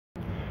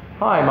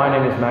Hi, my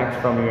name is Max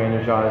from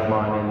Re-Energise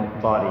Mind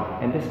and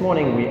Body, and this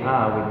morning we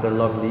are with the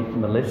lovely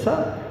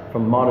Melissa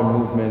from Modern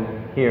Movement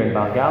here in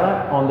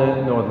Balgala on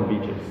the northern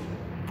beaches.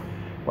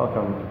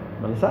 Welcome,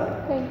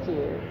 Melissa. Thank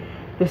you.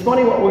 This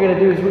morning what we're going to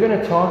do is we're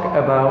going to talk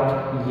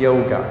about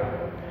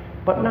yoga,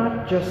 but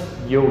not just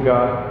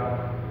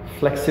yoga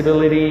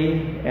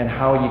flexibility and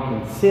how you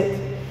can sit,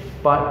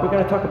 but we're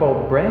going to talk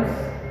about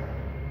breath,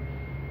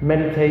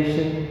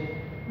 meditation,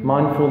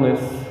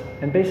 mindfulness,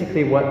 and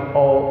basically what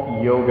all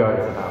yoga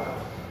is about.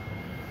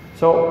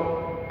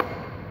 So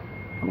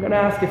I'm going to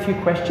ask a few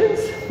questions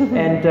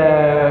and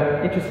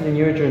interested in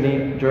your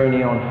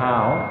journey on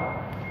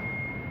how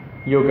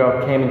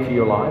yoga came into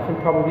your life and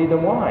probably the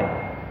why.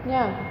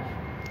 Yeah.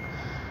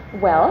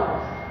 Well,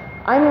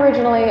 I'm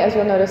originally, as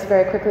you'll notice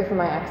very quickly from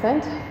my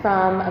accent,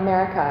 from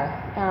America.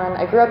 And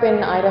I grew up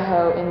in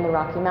Idaho in the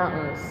Rocky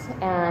Mountains.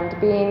 And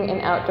being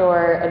an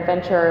outdoor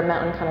adventure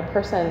mountain kind of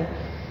person,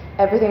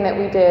 everything that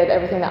we did,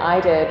 everything that I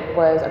did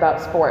was about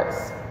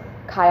sports.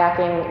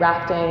 Kayaking,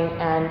 rafting,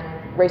 and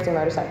racing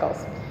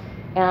motorcycles.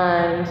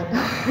 And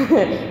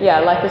yeah,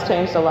 life has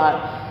changed a lot.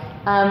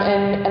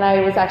 And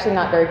I was actually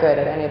not very good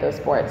at any of those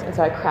sports, and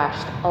so I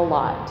crashed a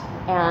lot.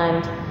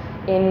 And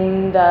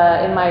in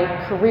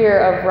my career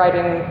of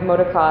riding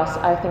motocross,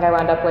 I think I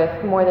wound up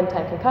with more than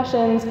 10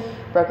 concussions,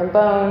 broken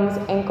bones,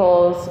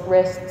 ankles,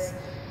 wrists,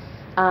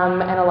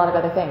 and a lot of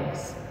other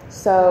things.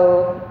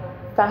 So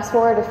fast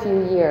forward a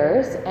few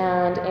years,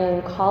 and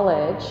in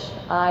college,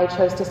 I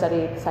chose to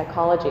study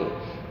psychology,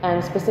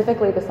 and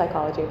specifically the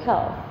psychology of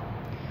health.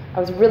 I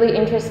was really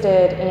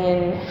interested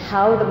in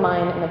how the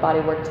mind and the body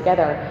work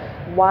together,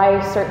 why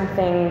certain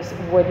things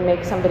would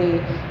make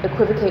somebody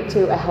equivocate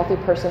to a healthy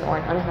person or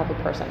an unhealthy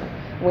person.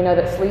 We know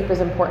that sleep is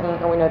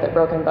important, or we know that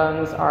broken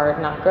bones are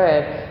not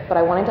good, but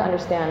I wanted to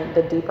understand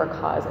the deeper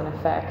cause and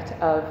effect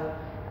of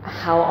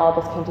how all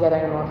this came together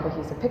in a more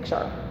cohesive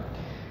picture.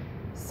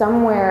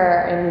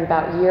 Somewhere in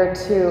about year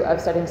 2 of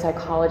studying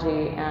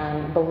psychology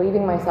and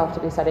believing myself to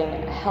be studying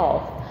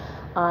health,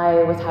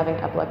 I was having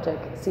epileptic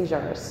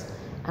seizures,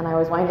 and I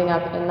was winding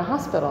up in the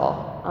hospital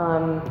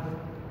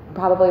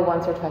probably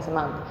once or twice a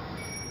month.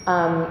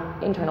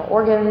 Internal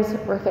organs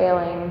were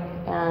failing,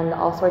 and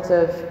all sorts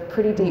of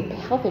pretty deep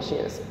health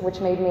issues, which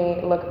made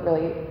me look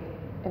really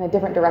in a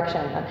different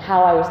direction on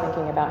how I was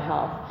thinking about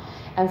health.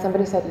 And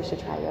somebody said, you should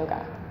try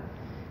yoga.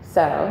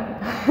 So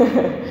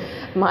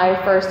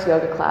my first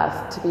yoga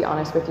class, to be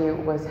honest with you,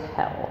 was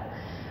hell.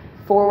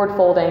 Forward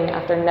folding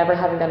after never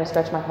having done a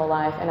stretch my whole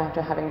life, and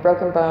after having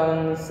broken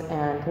bones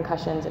and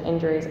concussions and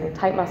injuries and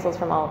tight muscles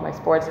from all of my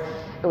sports,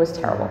 it was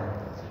terrible.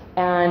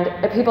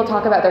 And people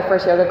talk about their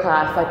first yoga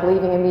class, like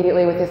leaving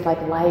immediately with this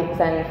like light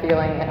zen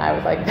feeling, and I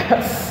was like,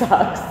 that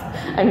sucks.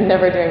 I'm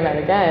never doing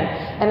that again.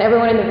 And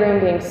everyone in the room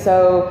being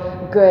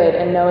so good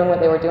and knowing what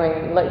they were doing,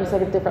 it was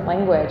like a different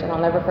language, and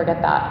I'll never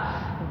forget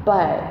that.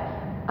 But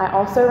I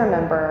also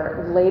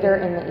remember later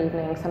in the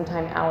evening,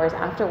 sometime hours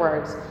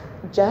afterwards,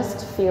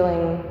 just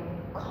feeling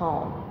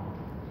calm.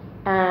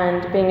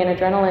 And being an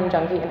adrenaline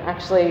junkie and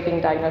actually being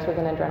diagnosed with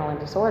an adrenaline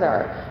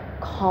disorder,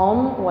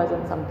 calm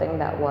wasn't something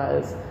that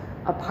was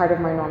a part of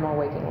my normal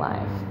waking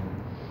life.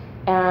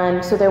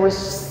 And so there was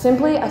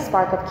simply a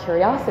spark of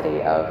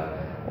curiosity of,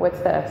 what's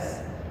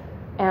this?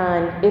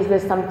 And is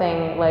this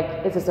something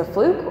like, is this a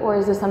fluke, or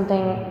is this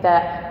something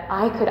that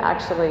I could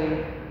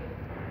actually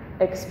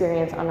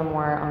experience on a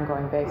more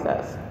ongoing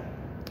basis?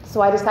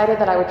 So I decided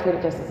that I would treat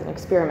it just as an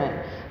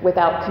experiment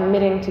without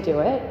committing to do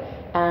it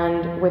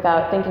and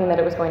without thinking that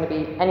it was going to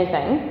be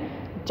anything,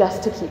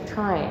 just to keep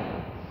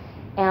trying.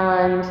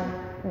 And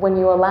when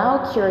you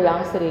allow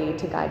curiosity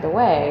to guide the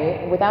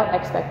way without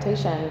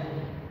expectation,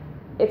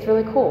 it's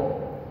really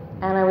cool.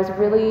 And I was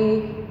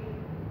really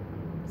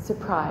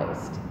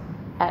surprised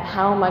at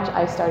how much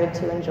I started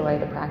to enjoy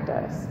the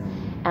practice.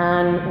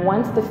 And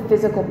once the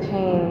physical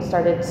pain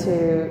started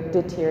to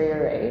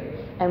deteriorate,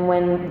 and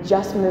when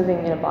just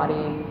moving in a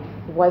body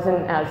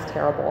wasn't as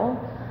terrible,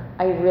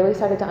 I really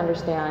started to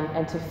understand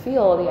and to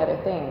feel the other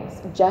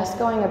things. Just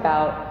going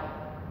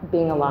about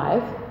being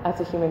alive as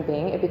a human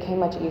being, it became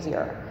much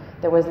easier.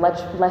 There was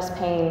less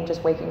pain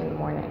just waking in the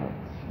morning.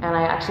 And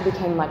I actually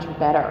became much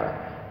better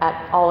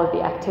at all of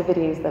the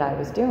activities that I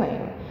was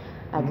doing.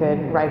 I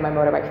could ride my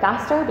motorbike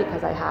faster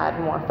because I had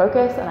more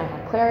focus and I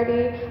had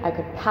clarity. I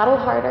could paddle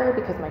harder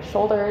because my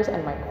shoulders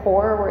and my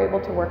core were able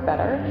to work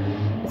better.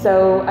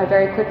 So I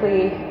very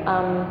quickly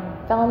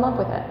fell in love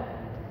with it.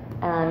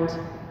 And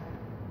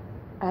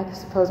I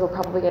suppose we'll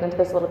probably get into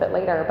this a little bit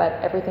later, but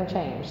everything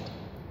changed.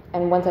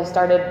 And once I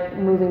started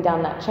moving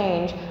down that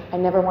change, I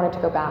never wanted to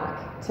go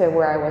back to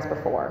where I was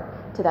before,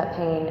 to that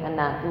pain and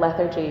that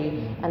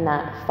lethargy and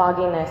that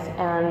fogginess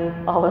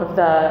and all of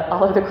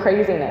the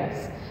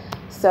craziness.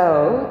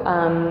 So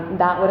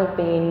that would have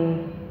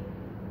been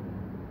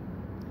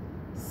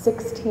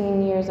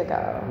 16 years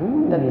ago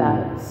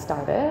that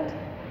started.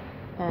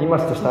 And you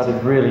must have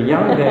started really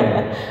young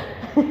then.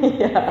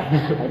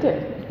 Yeah, I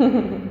did.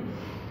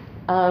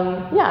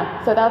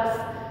 Yeah, so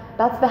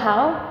that's the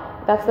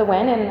how, that's the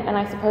when, and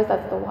I suppose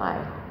that's the why.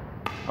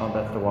 Oh,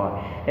 that's the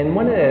why. And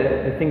one of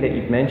the thing that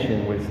you've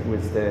mentioned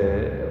was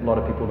a lot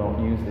of people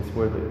don't use this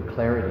word,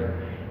 clarity.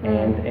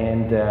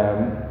 And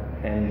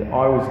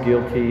I was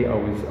guilty. I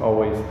was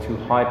always too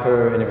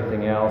hyper and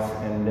everything else.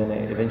 And then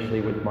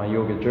eventually, with my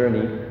yoga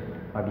journey,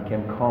 I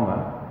became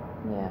calmer,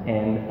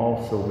 and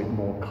also with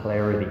more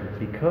clarity.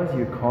 Because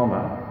you're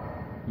calmer,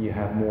 you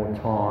have more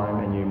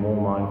time and you're more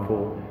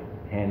mindful,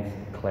 hence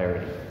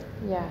clarity.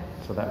 Yeah.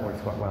 So that works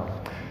quite well.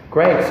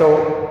 Great.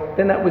 So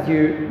then that was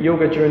your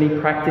yoga journey,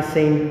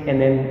 practicing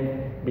and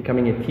then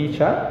becoming a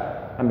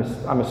teacher,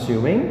 I'm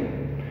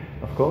assuming,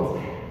 of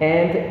course.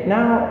 And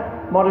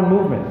now modern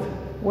movement.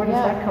 Where does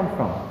that come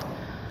from?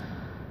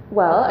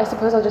 Well, I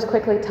suppose I'll just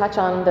quickly touch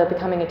on the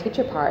becoming a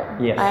teacher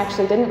part. Yes. I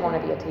actually didn't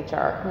want to be a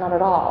teacher, not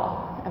at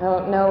all. I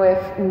don't know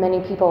if many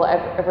people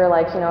ever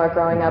are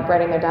growing up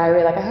writing their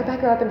diary, like, I hope I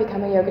grow up and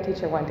become a yoga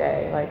teacher one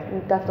day.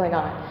 Like, definitely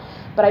not.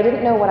 But I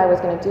didn't know what I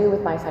was going to do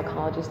with my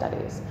psychology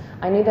studies.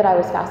 I knew that I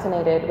was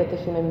fascinated with the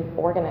human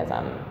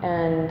organism,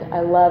 and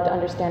I loved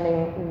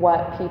understanding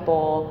what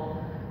people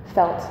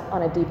felt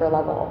on a deeper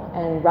level.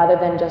 And rather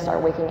than just our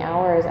waking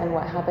hours and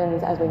what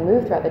happens as we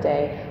move throughout the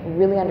day,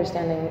 really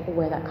understanding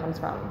where that comes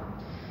from.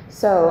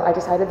 So I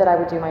decided that I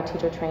would do my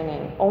teacher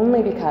training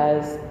only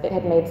because it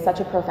had made such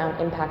a profound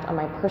impact on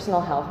my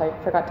personal health. I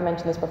forgot to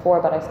mention this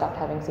before, but I stopped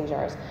having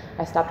seizures.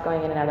 I stopped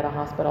going in and out of the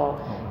hospital.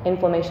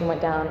 Inflammation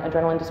went down,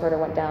 adrenaline disorder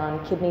went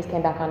down, kidneys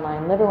came back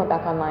online, liver went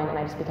back online, and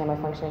I just became a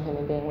functioning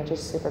human being, which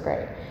is super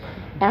great.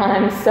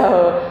 And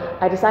so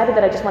I decided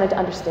that I just wanted to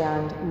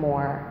understand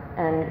more.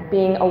 And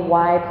being a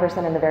why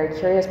person and a very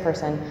curious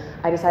person,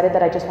 I decided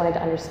that I just wanted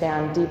to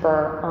understand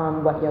deeper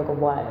on what yoga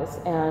was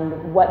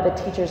and what the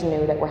teachers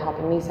knew that were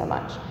helping me so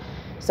much.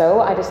 So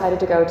I decided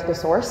to go to the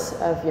source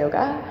of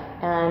yoga,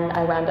 and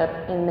I wound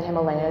up in the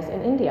Himalayas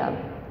in India,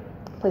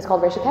 a place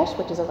called Rishikesh,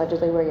 which is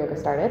allegedly where yoga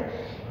started,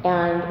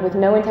 and with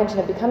no intention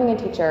of becoming a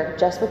teacher,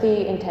 just with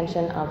the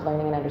intention of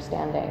learning and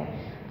understanding.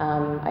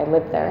 I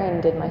lived there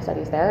and did my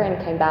studies there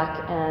and came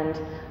back, and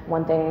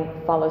one thing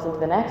follows into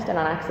the next, and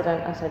on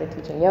accident I started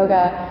teaching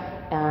yoga,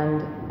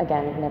 and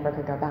again, never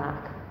could go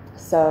back.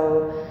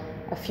 So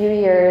a few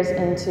years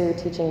into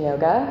teaching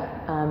yoga,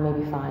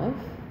 maybe 5,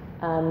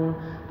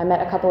 I met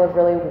a couple of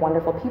really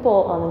wonderful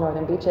people on the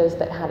northern beaches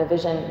that had a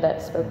vision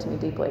that spoke to me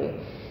deeply.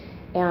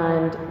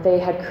 And they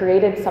had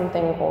created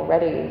something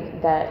already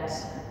that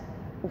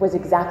was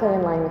exactly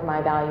in line with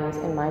my values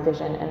and my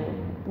vision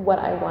and what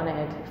I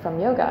wanted from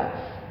yoga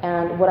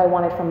and what I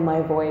wanted from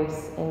my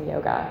voice in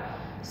yoga.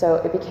 So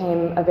it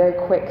became a very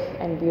quick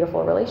and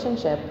beautiful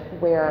relationship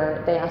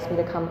where they asked me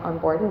to come on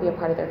board and be a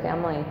part of their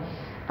family.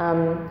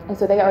 And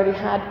so they already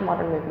had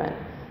modern movement.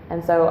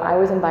 And so I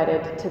was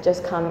invited to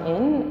just come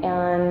in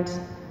and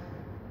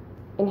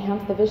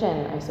enhance the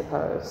vision, I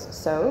suppose.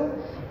 So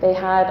they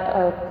had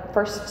a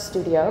first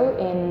studio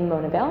in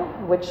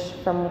Monavale, which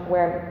from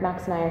where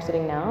Max and I are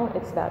sitting now,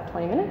 it's about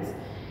 20 minutes.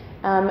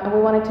 And we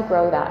wanted to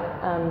grow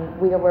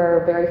that. We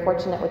were very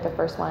fortunate with the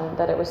first one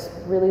that it was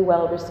really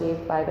well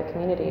received by the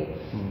community.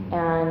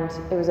 And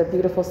it was a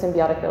beautiful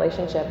symbiotic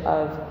relationship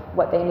of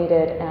what they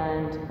needed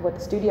and what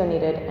the studio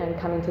needed and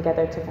coming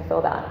together to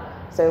fulfill that.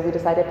 So we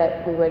decided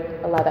that we would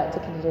allow that to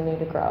continue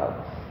to grow.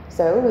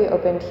 So we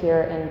opened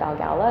here in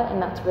Valgalla,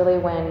 and that's really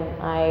when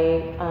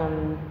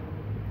I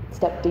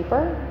stepped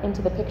deeper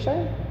into the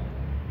picture.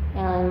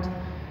 And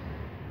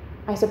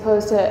I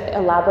suppose to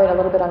elaborate a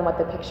little bit on what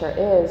the picture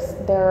is,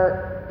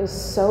 there is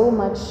so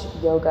much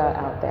yoga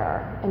out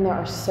there, and there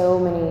are so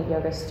many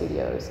yoga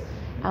studios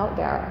out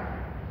there.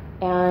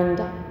 And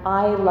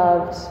I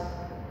loved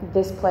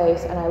this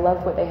place, and I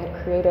loved what they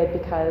had created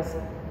because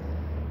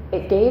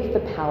it gave the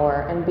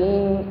power, and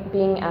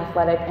being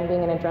athletic and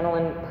being an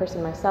adrenaline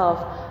person myself,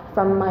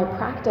 from my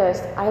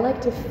practice, I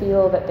like to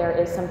feel that there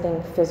is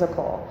something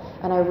physical.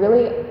 And I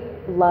really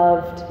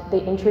loved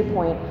the entry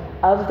point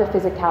of the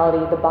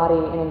physicality, the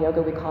body. In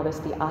yoga we call this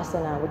the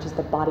asana, which is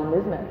the body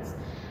movements.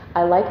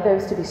 I like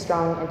those to be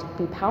strong and to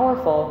be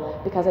powerful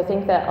because I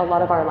think that a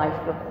lot of our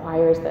life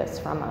requires this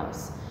from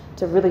us,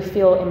 to really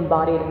feel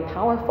embodied and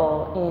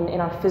powerful in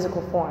our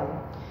physical form.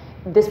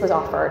 This was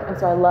offered, and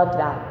so I loved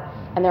that.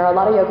 And there are a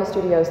lot of yoga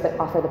studios that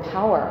offer the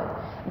power,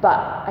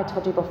 but I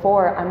told you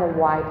before, I'm a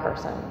why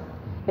person.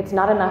 It's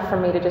not enough for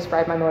me to just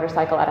ride my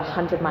motorcycle at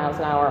 100 miles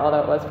an hour, although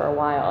it was for a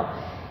while.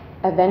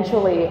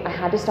 Eventually, I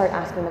had to start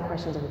asking the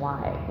questions of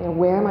why.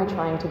 Where am I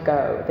trying to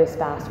go this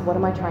fast? What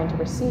am I trying to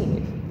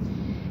receive?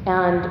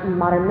 And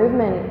modern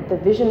movement, the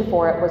vision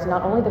for it was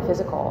not only the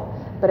physical,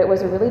 but it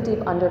was a really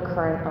deep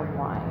undercurrent of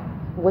why.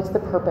 What's the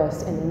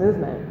purpose in the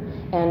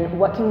movement? And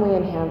what can we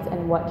enhance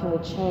and what can we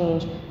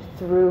change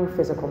through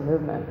physical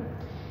movement?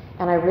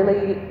 And I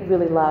really,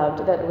 really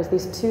loved that it was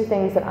these two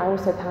things that I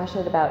was so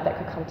passionate about that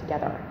could come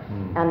together,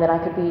 and that I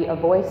could be a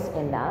voice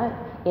in that,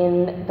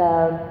 in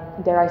the,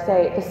 dare I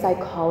say, the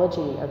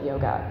psychology of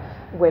yoga,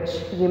 which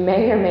you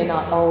may or may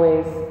not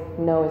always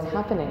know is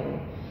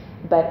happening,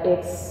 but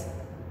it's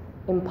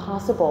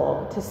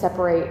impossible to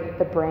separate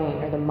the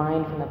brain or the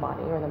mind from the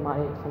body or the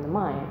body from the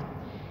mind.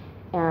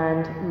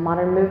 And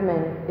modern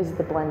movement is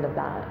the blend of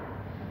that.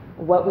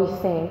 what we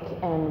think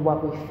and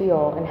what we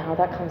feel, and how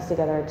that comes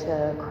together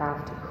to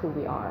craft who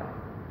we are.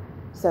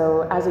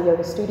 So as a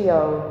yoga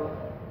studio,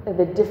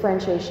 the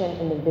differentiation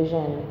in the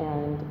vision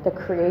and the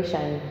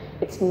creation,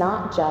 it's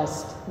not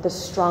just the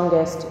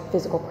strongest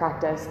physical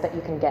practice that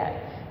you can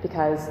get,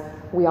 because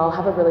we all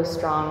have a really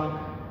strong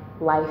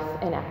life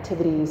and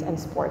activities and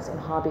sports and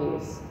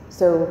hobbies.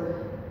 So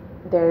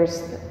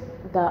there's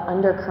the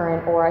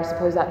undercurrent, or I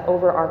suppose that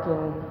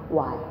overarching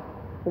why.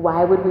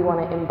 Why would we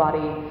want to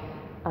embody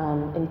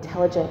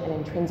intelligent and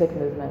intrinsic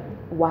movement?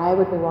 Why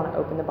would we want to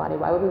open the body?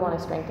 Why would we want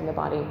to strengthen the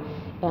body?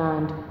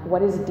 And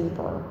what is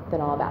deeper than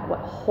all that? What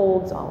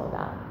holds all of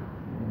that?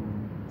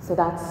 So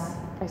that's,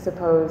 I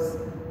suppose,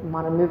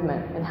 modern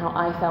movement and how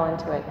I fell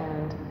into it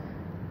and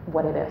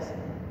what it is.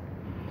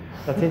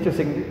 That's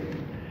interesting.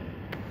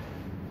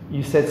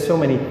 You said so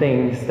many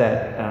things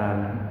that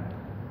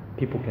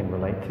people can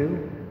relate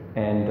to,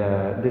 and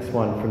this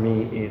one for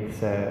me, it's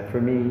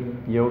for me,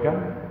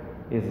 yoga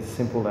is as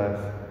simple as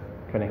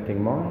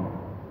connecting mind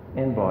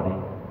and body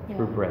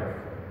through breath.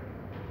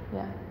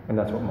 Yeah. And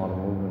that's what modern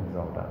movement is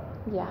all about.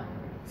 Yeah.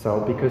 So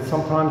because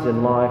sometimes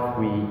in life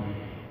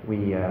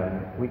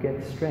we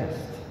get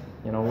stressed.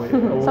 You know,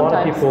 a lot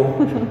of people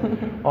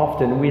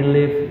often we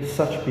live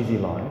such busy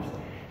lives,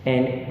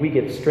 and we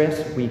get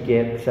stressed. We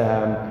get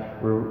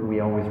we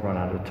always run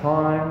out of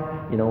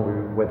time. You know,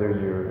 whether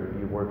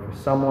you work for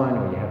someone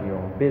or you have your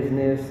own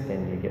business,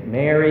 then you get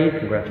married.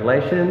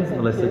 Congratulations,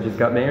 Melissa just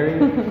got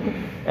married,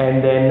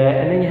 and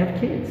then you have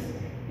kids,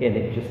 and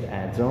it just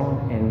adds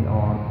on and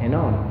on and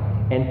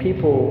on. And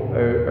people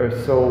are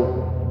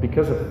so,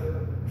 because of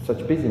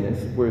such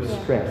busyness, we're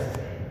stressed,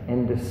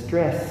 and the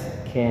stress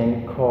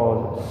can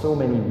cause so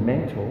many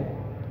mental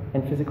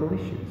and physical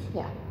issues.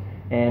 Yeah.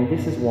 And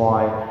this is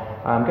why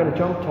I'm going to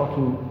jump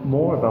talking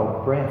more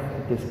about breath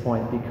at this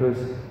point, because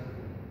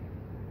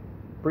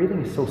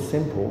breathing is so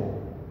simple,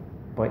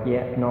 but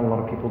yet not a lot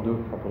of people do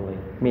it properly,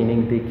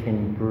 meaning they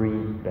can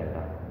breathe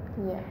better.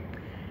 Yeah.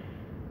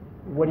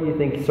 What do you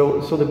think?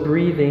 So the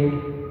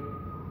breathing,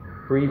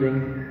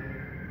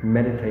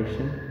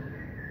 meditation,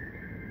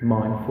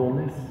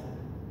 mindfulness,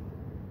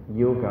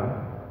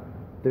 yoga,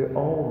 they're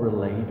all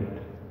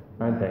related,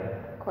 aren't they?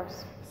 Of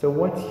course. So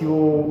what's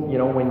your,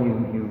 when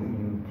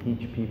you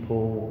teach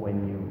people,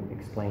 when you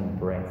explain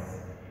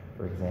breath,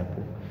 for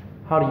example,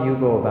 how do you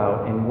go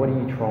about, and what do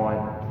you try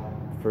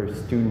for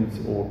students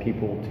or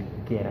people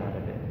to get out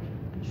of it?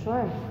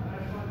 Sure.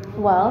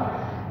 Well,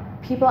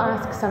 people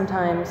ask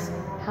sometimes,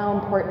 how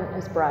important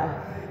is breath?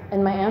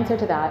 And my answer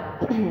to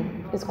that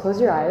is close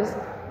your eyes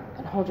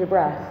and hold your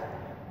breath.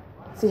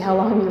 See how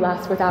long you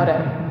last without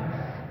it.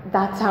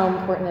 That's how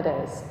important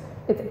it is.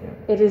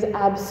 It is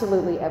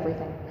absolutely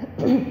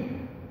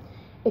everything.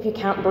 If you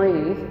can't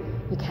breathe,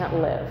 you can't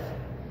live.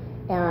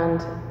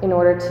 And in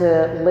order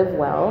to live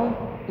well,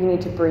 you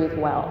need to breathe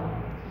well.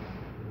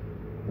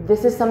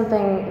 This is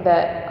something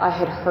that I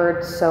had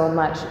heard so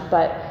much,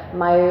 but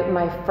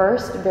my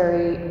first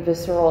very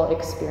visceral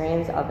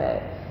experience of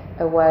it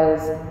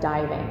was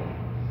diving.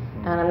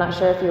 And I'm not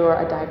sure if you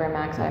are a diver,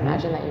 Max. I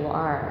imagine that you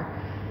are.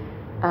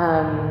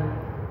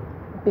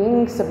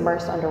 Being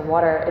submersed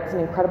underwater, it's an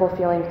incredible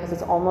feeling because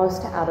it's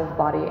almost out of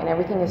body and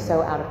everything is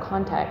so out of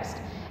context.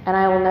 And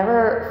I will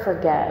never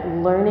forget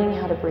learning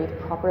how to breathe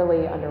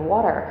properly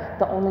underwater.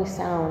 The only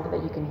sound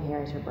that you can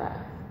hear is your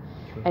breath.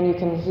 And you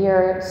can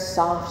hear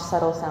soft,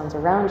 subtle sounds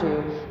around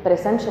you, but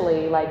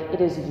essentially, like, it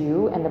is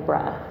you and the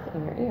breath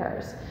in your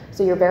ears.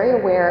 So you're very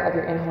aware of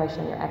your inhalation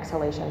and your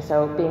exhalation.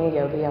 So being a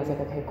yogi, I was like,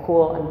 okay,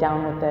 cool, I'm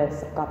down with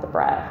this, I've got the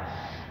breath.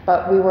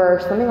 But we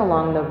were swimming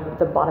along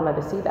the bottom of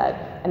the seabed,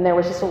 and there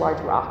was just a large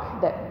rock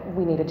that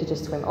we needed to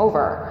just swim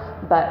over.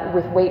 But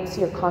with weights,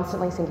 you're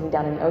constantly sinking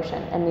down in the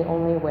ocean, and the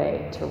only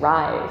way to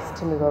rise,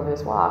 to move over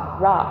this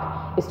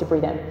rock, is to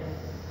breathe in.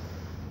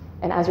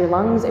 And as your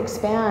lungs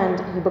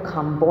expand, you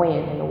become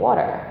buoyant in the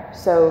water.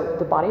 So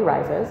the body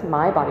rises,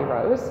 my body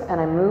rose, and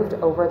I moved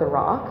over the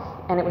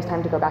rock, and it was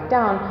time to go back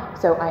down,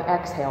 so I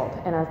exhaled.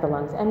 And as the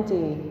lungs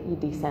empty, you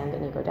descend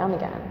and you go down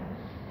again.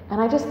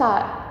 And I just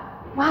thought,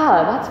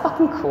 wow, that's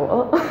fucking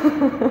cool.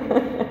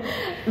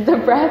 The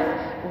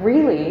breath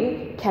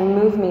really can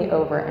move me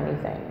over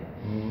anything.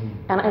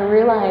 And I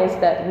realized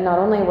that not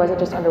only was it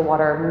just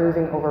underwater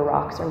moving over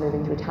rocks or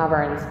moving through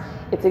taverns,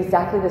 it's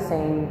exactly the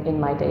same in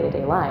my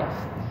day-to-day life.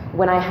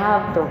 When I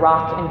have the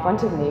rock in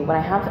front of me, when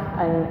I have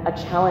a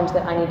challenge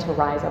that I need to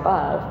rise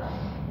above,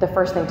 the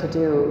first thing to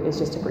do is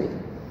just to breathe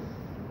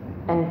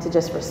and to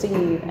just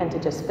receive and to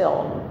just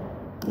fill.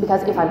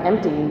 Because if I'm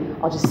empty,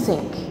 I'll just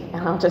sink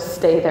and I'll just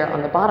stay there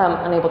on the bottom,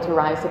 unable to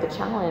rise to the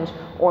challenge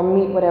or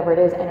meet whatever it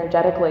is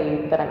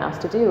energetically that I'm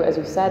asked to do. As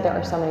you said, there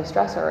are so many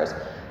stressors.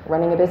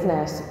 Running a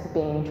business,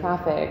 being in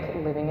traffic,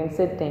 living in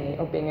Sydney,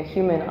 or being a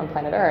human on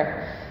planet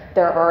Earth.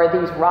 There are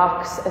these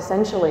rocks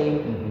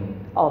essentially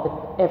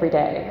every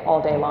day,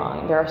 all day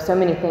long. There are so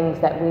many things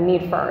that we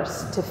need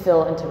first to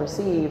fill and to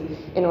receive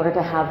in order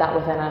to have that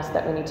within us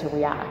that we need to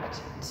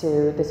react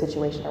to the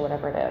situation or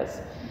whatever it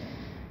is.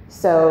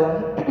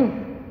 So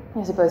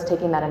I suppose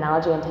taking that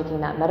analogy and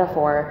taking that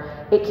metaphor,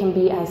 it can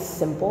be as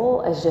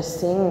simple as just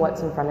seeing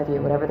what's in front of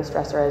you, whatever the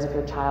stressor is. If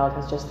your child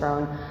has just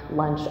thrown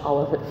lunch all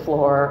over the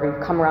floor, or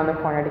you've come around the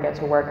corner to get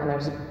to work and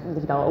there's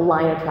a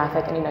line of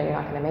traffic and you know you're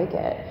not going to make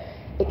it,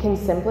 it can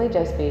simply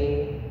just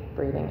be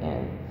breathing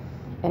in.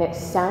 And it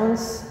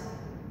sounds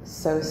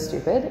so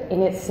stupid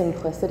in its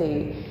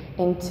simplicity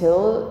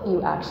until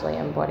you actually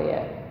embody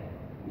it.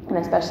 And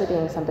especially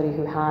being somebody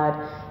who had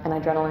an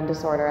adrenaline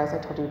disorder, as I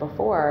told you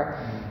before,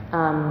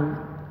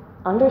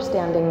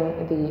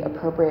 understanding the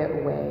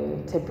appropriate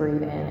way to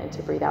breathe in and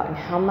to breathe out and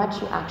how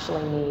much you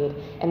actually need,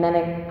 and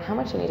then how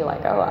much you need to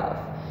let go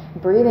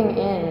of. Breathing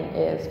in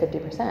is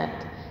 50%.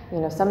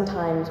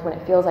 Sometimes when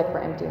it feels like we're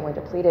empty and we're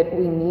depleted,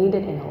 we need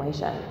an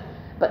inhalation.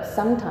 But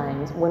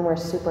sometimes when we're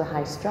super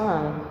high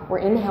strung, we're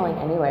inhaling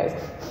anyways.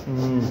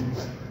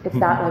 It's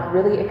that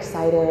really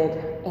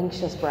excited,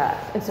 anxious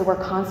breath. And so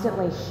we're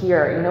constantly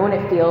here. When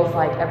it feels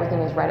like everything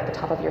is right at the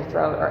top of your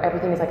throat or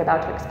everything is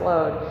about to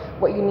explode,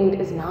 what you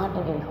need is not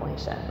an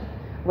inhalation.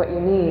 What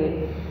you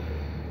need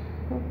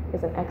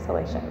is an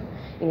exhalation.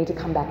 You need to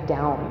come back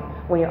down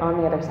when you're on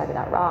the other side of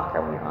that rock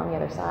or when you're on the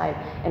other side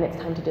and it's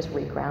time to just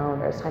reground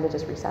or it's time to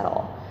just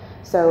resettle.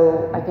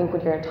 So I think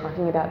when you're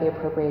talking about the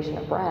appropriation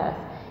of breath,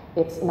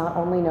 it's not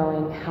only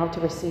knowing how to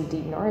receive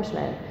deep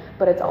nourishment,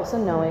 but it's also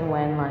knowing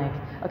when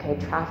okay,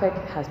 traffic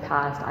has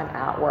passed, I'm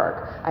at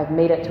work, I've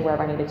made it to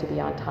wherever I needed to be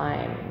on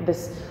time.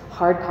 This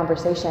hard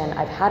conversation,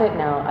 I've had it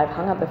now, I've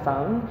hung up the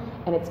phone,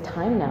 and it's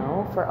time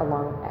now for a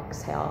long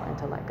exhale and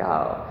to let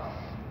go.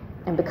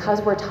 And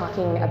because we're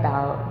talking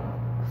about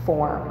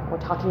form, we're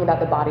talking about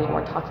the body, and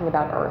we're talking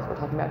about earth, we're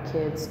talking about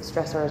kids,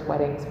 stressors,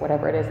 weddings,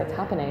 whatever it is that's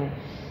happening,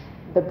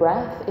 the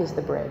breath is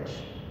the bridge.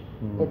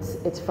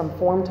 It's from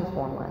form to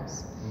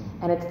formless.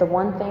 And it's the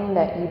one thing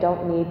that you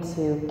don't need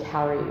to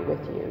carry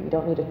with you. You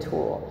don't need a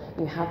tool.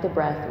 You have the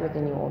breath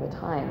within you all the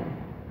time.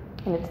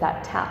 And it's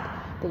that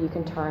tap that you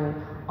can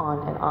turn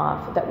on and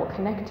off that will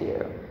connect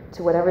you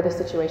to whatever the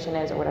situation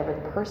is or whatever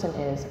the person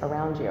is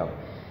around you.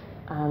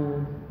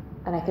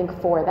 And I think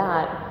for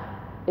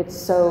that, it's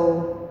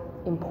so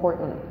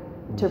important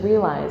to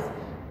realize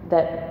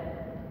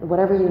that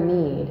whatever you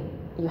need,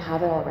 you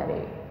have it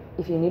already.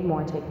 If you need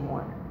more, take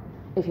more.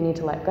 If you need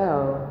to let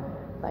go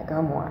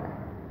more.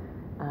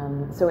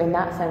 So in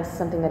that sense,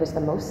 something that is the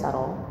most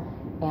subtle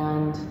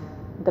and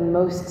the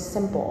most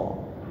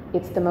simple,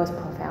 it's the most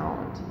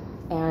profound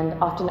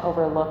and often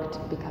overlooked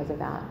because of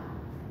that.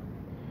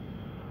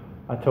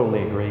 I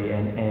totally agree.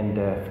 And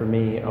for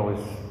me,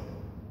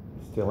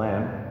 still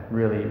am,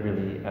 really,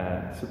 really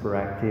super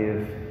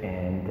active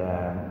and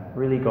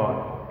really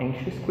got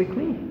anxious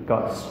quickly,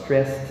 got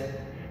stressed.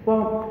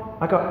 Well,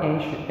 I got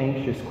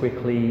anxious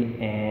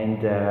quickly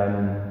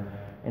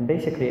and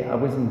basically I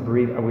wasn't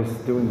breathing, I was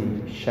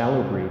doing the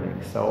shallow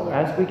breathing. So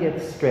as we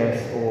get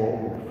stressed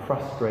or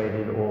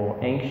frustrated or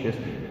anxious,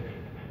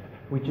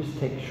 we just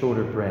take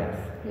shorter breath.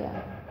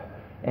 Yeah.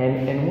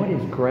 And what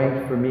is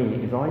great for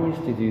me is I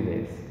used to do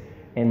this,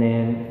 and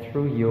then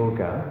through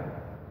yoga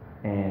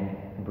and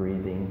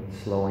breathing,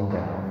 slowing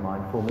down,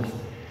 mindfulness.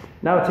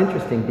 Now it's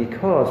interesting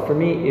because for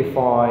me, if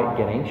I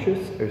get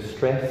anxious or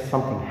stressed,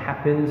 something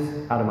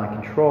happens out of my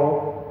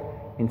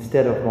control,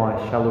 instead of my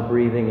shallow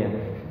breathing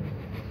and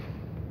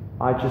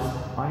I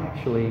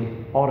actually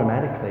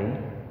automatically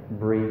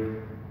breathe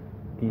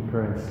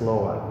deeper and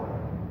slower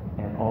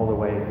and all the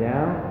way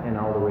down and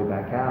all the way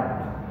back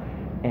out.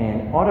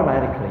 And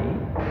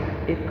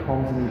automatically, it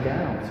calms me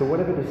down. So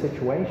whatever the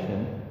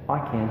situation, I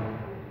can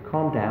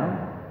calm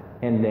down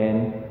and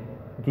then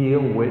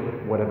deal with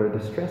whatever the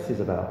stress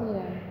is about.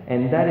 Yeah.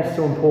 And that is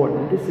so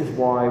important. This is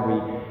why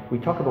we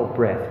talk about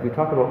breath, we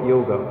talk about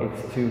yoga.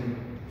 It's to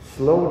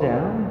slow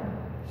down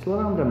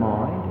the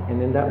mind,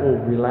 and then that will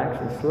relax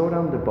and slow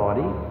down the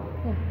body,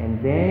 and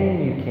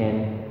then you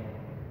can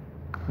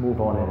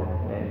move on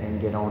and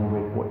get on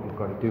with what you've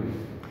got to do.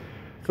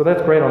 So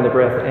that's great on the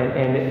breath,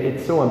 and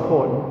it's so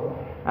important.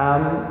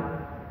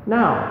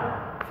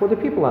 Now, for the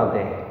people out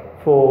there,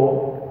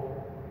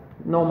 for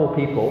normal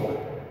people,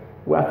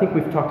 well, I think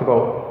we've talked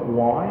about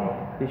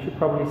why they should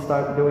probably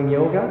start doing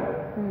yoga.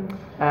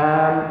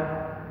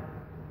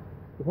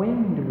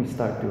 When do we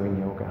start doing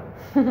yoga?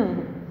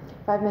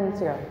 5 minutes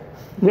ago.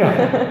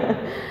 Yeah.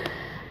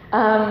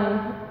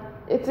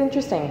 It's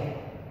interesting.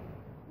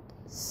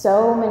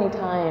 So many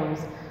times,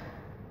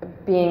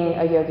 being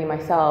a yogi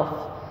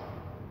myself,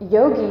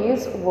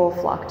 yogis will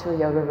flock to a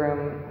yoga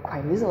room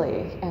quite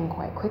easily and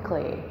quite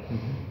quickly.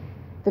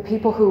 The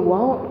people who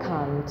won't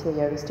come to a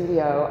yoga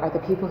studio are the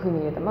people who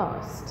need it the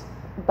most.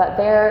 But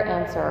their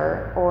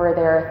answer or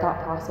their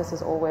thought process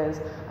is always,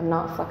 I'm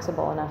not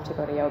flexible enough to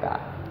go to yoga.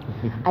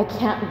 I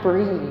can't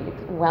breathe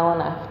well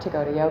enough to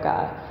go to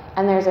yoga.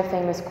 And there's a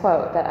famous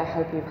quote that I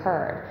hope you've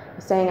heard.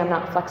 Saying I'm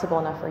not flexible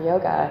enough for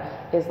yoga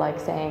is like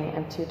saying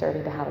I'm too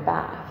dirty to have a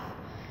bath.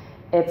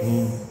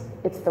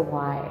 It's the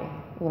why.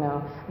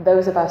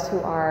 Those of us who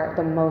are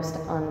the most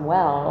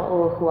unwell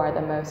or who are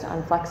the most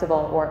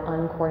unflexible or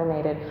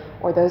uncoordinated,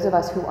 or those of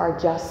us who are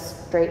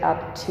just straight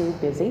up too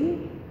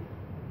busy,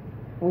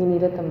 we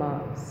need it the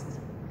most.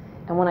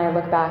 And when I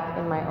look back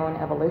in my own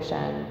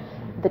evolution,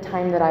 the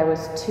time that I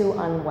was too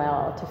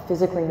unwell to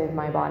physically move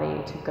my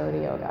body to go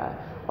to yoga,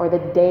 or the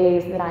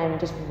days that I am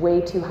just way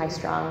too high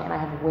strung and I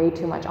have way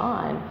too much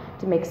on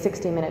to make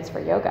 60 minutes for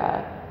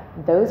yoga,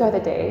 those are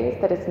the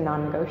days that it's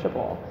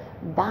non-negotiable.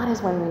 That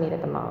is when we need it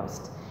the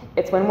most.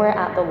 It's when we're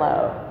at the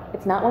low.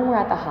 It's not when we're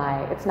at the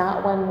high. It's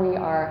not when we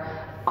are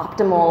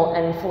optimal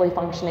and fully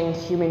functioning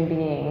human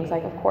beings.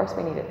 Like, of course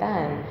we need it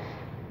then.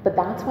 But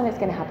that's when it's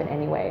going to happen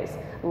anyways.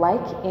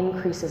 Like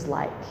increases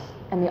like,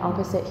 and the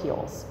opposite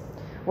heals.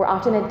 We're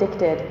often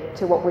addicted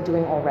to what we're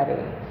doing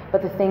already,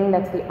 but the thing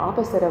that's the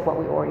opposite of what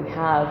we already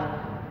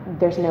have,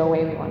 there's no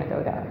way we want to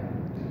go there.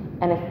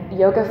 And if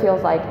yoga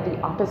feels like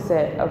the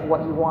opposite of what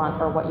you want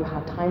or what you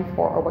have time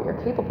for or what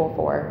you're capable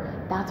for,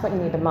 that's what you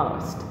need the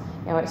most.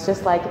 You know, it's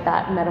just like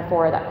that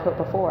metaphor, that quote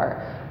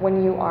before.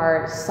 When you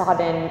are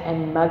sodden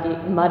and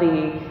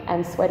muddy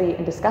and sweaty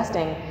and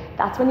disgusting,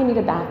 that's when you need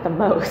a bath the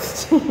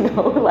most. You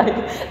know, like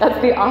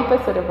that's the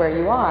opposite of where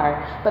you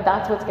are, but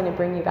that's what's going to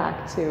bring you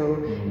back to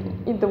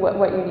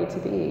what you need to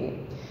be.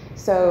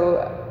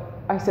 So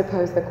I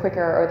suppose the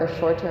quicker or the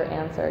shorter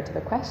answer to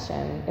the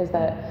question is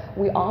that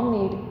we all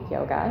need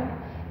yoga,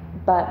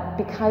 but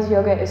because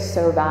yoga is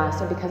so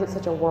vast and because it's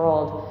such a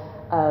world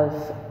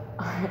of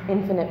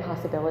infinite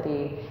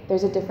possibility,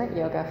 there's a different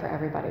yoga for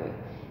everybody.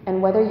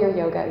 And whether your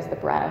yoga is the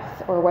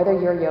breath or whether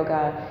your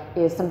yoga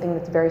is something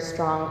that's very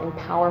strong and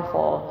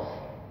powerful,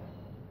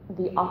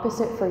 the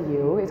opposite for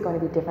you is going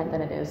to be different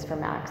than it is for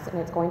Max, and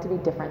it's going to be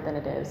different than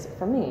it is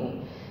for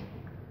me.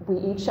 We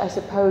each, I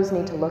suppose,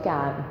 need to look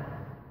at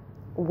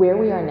where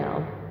we are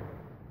now,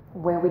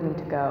 where we need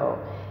to go.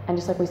 And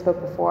just like we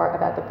spoke before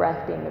about the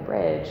breath being the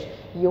bridge,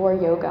 your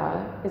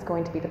yoga is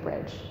going to be the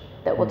bridge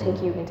that will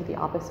take you into the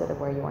opposite of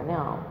where you are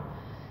now.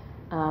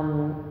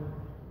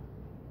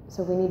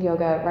 So we need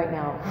yoga right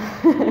now.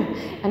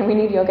 And we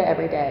need yoga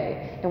every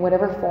day, in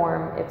whatever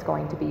form it's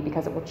going to be,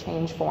 because it will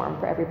change form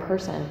for every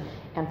person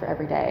and for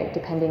every day,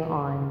 depending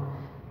on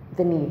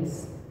the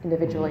needs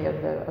individually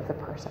of the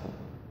person.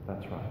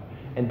 That's right.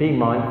 And being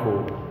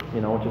mindful,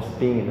 you know, just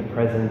being in the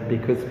present,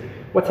 because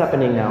what's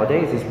happening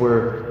nowadays is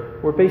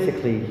we're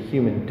basically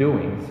human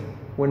doings.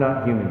 We're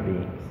not human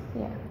beings.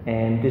 Yeah.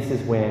 And this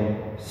is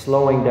when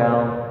slowing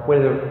down,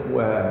 whether,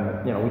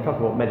 you know, we talk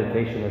about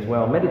meditation as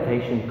well.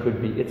 Meditation could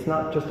be, it's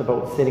not just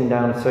about sitting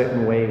down a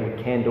certain way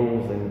with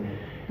candles and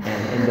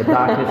in the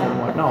darkness and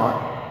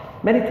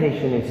whatnot.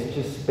 Meditation is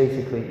just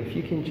basically, if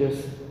you can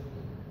just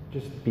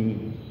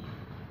be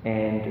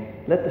and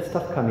let the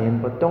stuff come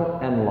in, but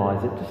don't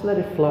analyze it, just let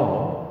it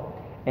flow.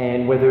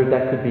 And whether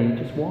that could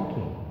be just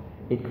walking,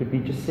 it could be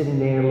just sitting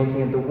there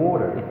looking at the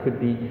water, it could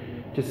be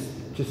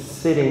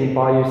just sitting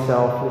by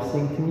yourself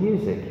listening to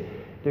music.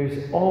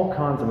 There's all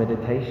kinds of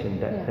meditation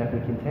that we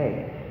can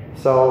take.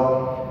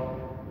 So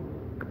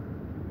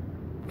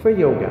for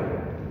yoga,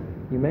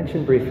 you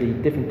mentioned briefly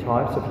different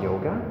types of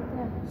yoga.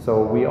 Yeah.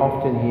 So we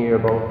often hear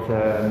about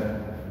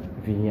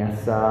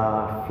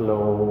vinyasa,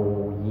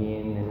 flow,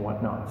 yin and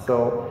whatnot.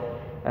 So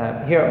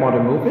here at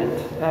Modern Movement,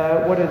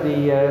 what are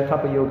the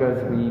type of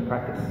yogas we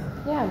practice?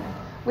 Yeah,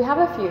 we have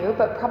a few,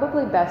 but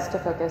probably best to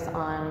focus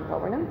on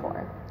what we're known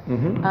for.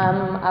 Mm-hmm.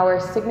 Our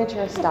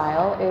signature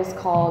style is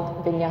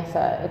called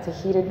vinyasa. It's a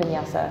heated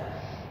vinyasa.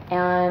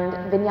 And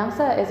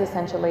vinyasa is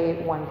essentially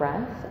one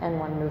breath and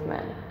one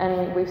movement.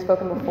 And we've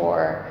spoken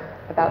before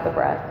about the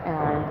breath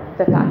and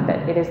the fact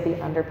that it is the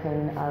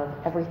underpin of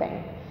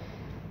everything.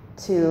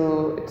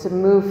 To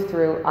move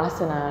through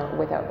asana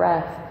without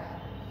breath,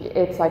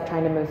 it's like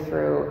trying to move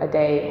through a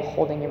day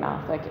holding your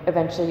mouth. Like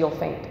eventually you'll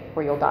faint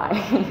or you'll die.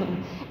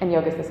 And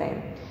yoga's the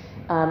same.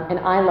 And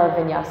I love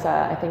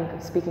vinyasa. I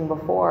think speaking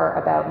before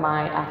about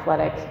my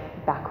athletic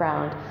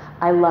background,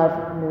 I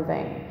love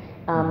moving.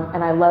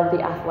 And I love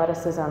the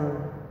athleticism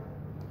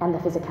and the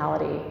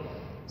physicality.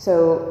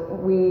 So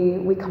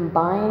we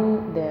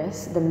combine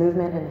this, the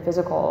movement and the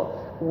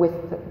physical,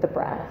 with the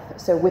breath,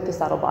 so with the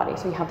subtle body.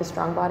 So you have the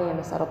strong body and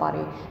the subtle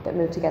body that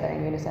move together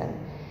in unison.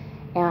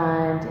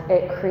 And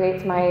it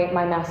creates, my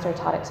master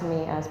taught it to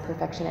me as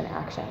perfection in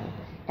action.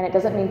 And it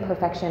doesn't mean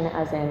perfection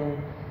as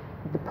in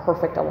the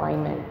perfect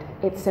alignment.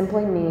 It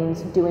simply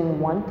means doing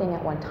one thing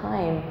at one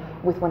time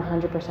with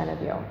 100%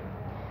 of you,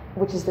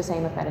 which is the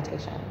same with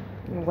meditation.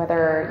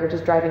 Whether you're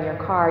just driving your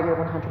car, you're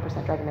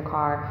 100% driving the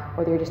car.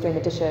 Whether you're just doing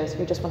the dishes,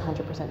 you're just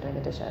 100% doing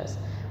the dishes.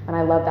 And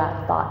I love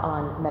that thought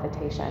on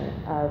meditation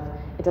of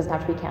it doesn't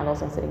have to be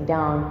candles and sitting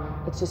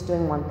down. It's just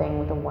doing one thing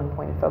with a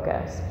one-pointed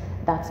focus.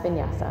 That's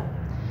vinyasa.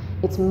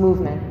 It's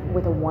movement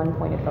with a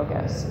one-pointed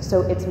focus.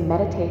 So it's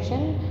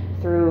meditation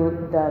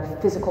through the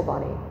physical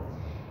body.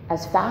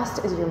 As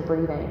fast as you're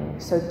breathing,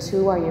 so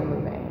too are you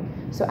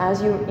moving. So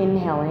as you're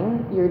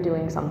inhaling, you're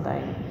doing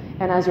something.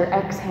 And as you're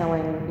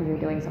exhaling, you're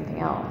doing something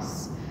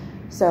else.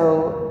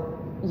 So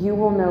you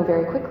will know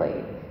very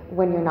quickly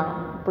when you're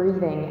not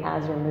breathing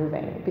as you're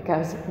moving,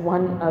 because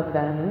one of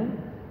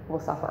them will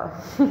suffer.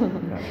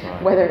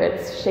 Right. Whether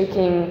it's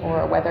shaking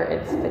or whether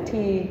it's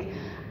fatigue.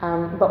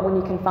 But when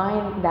you can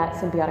find that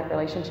symbiotic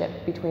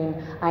relationship between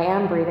I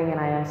am breathing and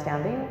I am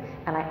standing,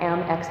 and I am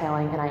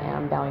exhaling and I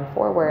am bowing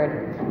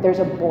forward, there's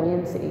a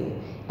buoyancy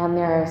and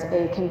there's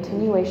a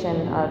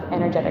continuation of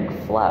energetic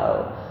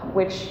flow,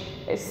 which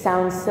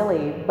sounds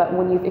silly, but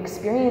when you've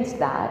experienced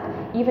that,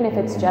 even if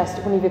it's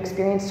just when you've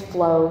experienced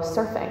flow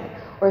surfing,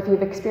 or if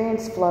you've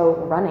experienced flow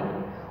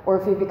running, or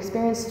if you've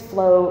experienced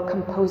flow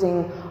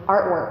composing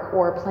artwork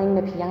or playing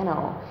the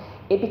piano,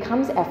 it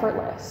becomes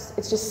effortless.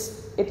 It's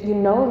just, you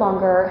no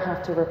longer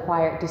have to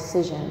require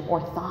decision or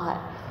thought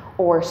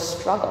or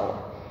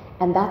struggle.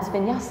 And that's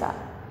vinyasa.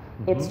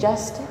 It's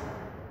just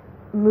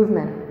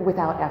movement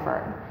without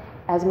effort.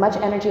 As much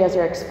energy as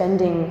you're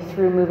expending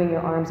through moving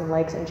your arms and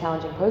legs in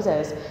challenging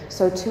poses,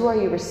 so too are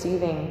you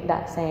receiving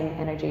that same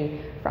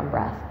energy from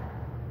breath.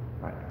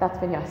 Right. That's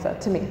vinyasa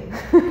to me.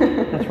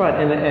 That's right.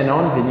 And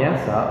on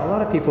vinyasa, a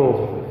lot of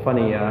people,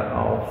 funny,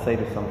 I'll say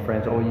to some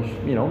friends, oh,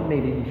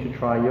 maybe you should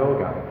try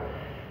yoga.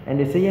 And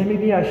they say, yeah,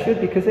 maybe I should,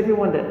 because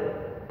everyone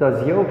that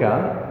does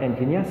yoga and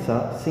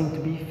vinyasa seem to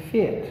be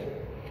fit.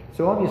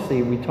 So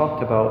obviously we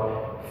talked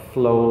about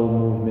flow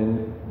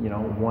movement,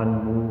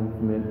 one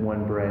movement,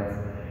 one breath.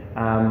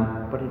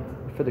 But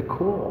for the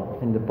core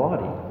and the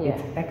body,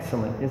 it's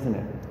excellent, isn't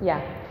it?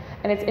 Yeah.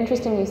 And it's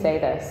interesting you say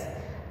this.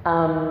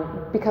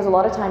 Because a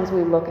lot of times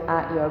we look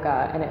at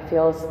yoga and it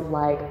feels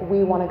like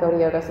we want to go to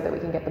yoga so that we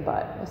can get the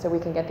butt, so we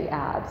can get the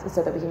abs,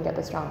 so that we can get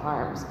the strong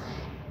arms.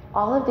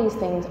 All of these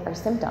things are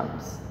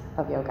symptoms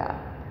of yoga,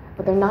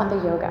 but they're not the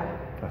yoga.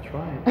 That's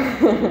right.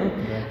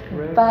 That's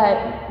correct.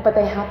 But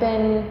they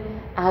happen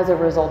as a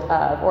result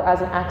of, or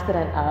as an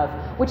accident of,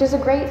 which is a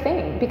great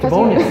thing, because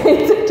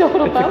it's a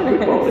total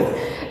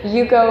bonus.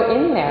 You go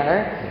in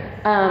there.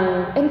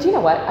 And do you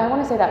know what? I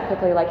want to say that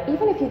quickly. Like,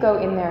 even if you go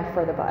in there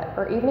for the butt,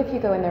 or even if you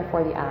go in there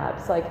for the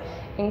abs, like,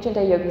 ancient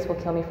day yogis will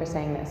kill me for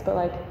saying this, but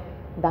like,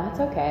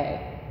 that's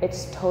okay.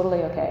 It's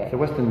totally okay. It's a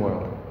Western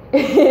world.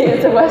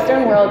 It's a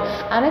Western world,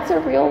 and it's a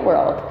real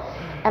world.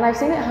 And I've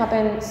seen it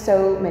happen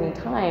so many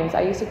times.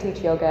 I used to teach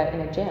yoga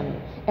in a gym,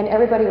 and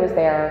everybody was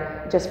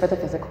there just for the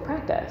physical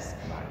practice.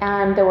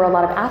 And there were a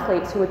lot of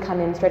athletes who would come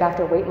in straight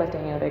after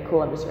weightlifting, they'd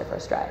cool, I'm just here for a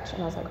stretch.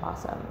 And I was like,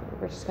 awesome,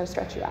 we're just gonna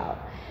stretch you out.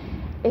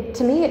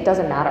 To me, it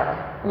doesn't matter.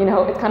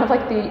 It's kind of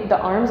like the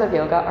arms of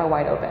yoga are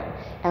wide open.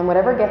 And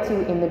whatever gets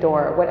you in the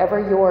door, whatever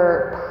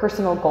your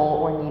personal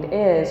goal or need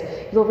is,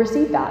 you'll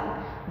receive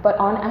that. But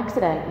on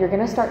accident, you're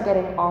gonna start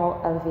getting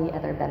all of the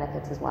other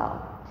benefits as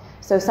well.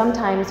 So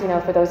sometimes,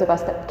 for those of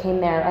us that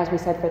came there, as we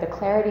said, for the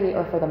clarity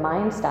or for the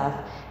mind stuff,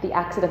 the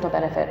accidental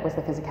benefit was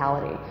the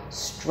physicality.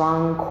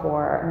 Strong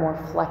core, more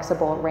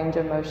flexible range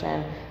of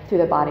motion through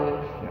the body,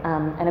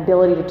 an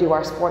ability to do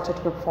our sports or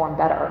to perform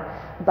better.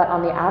 But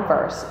on the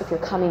adverse, if you're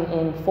coming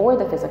in for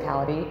the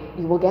physicality,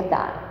 you will get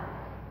that.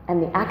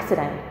 And the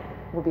accident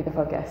will be the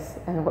focus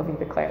and it will be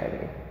the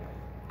clarity.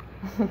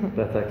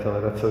 That's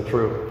excellent. That's so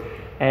true.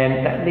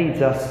 And that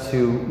leads us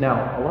to,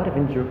 now, a lot of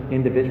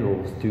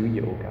individuals do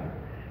yoga.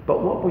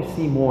 But what we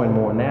see more and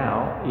more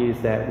now is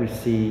that we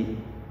see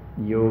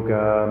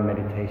yoga,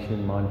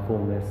 meditation,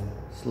 mindfulness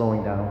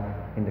slowing down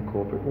in the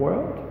corporate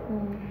world.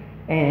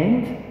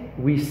 And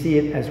we see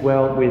it as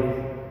well with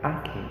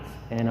athletes.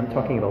 And I'm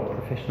talking about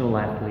professional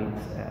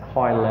athletes at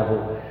high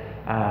level,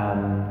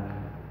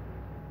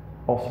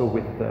 also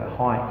with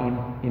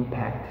high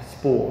impact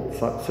sports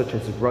such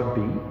as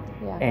rugby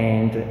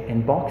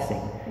and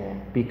boxing,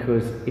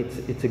 because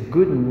it's a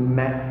good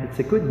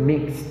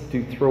mix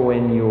to throw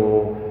in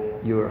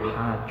your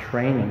hard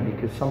training,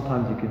 because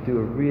sometimes you could do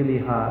a really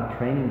hard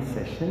training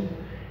session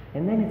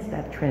and then it's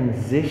that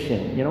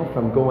transition,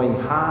 from going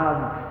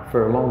hard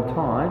for a long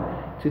time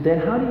to then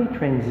how do you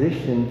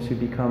transition to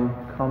become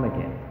calm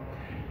again.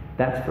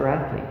 That's for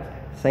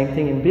athletes. Same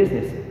thing in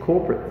business,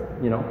 corporate,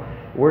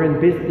 we're in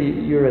business,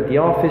 you're at the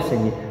office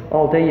and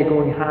all day you're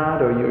going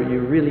hard, or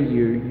you're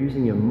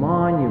using your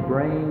mind, your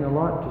brain a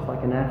lot, just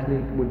like an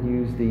athlete would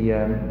use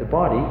the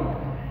body.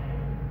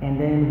 And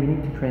then we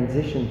need to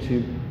transition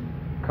to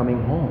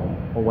coming home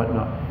or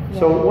whatnot.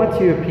 So what's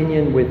your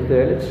opinion with,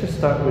 let's just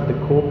start with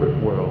the corporate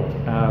world.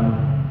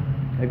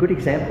 A good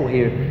example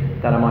here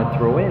that I might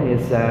throw in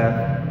is,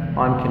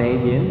 I'm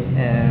Canadian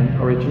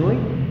originally,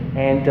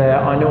 and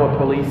I know a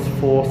police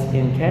force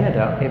in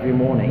Canada every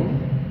morning,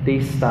 they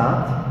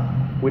start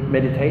with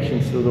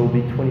meditation, so there'll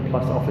be 20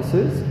 plus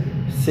officers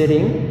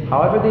sitting,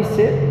 however they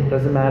sit,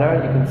 doesn't matter,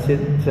 you can sit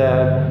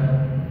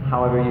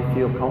however you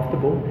feel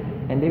comfortable,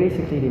 and they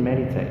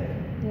meditate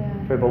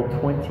for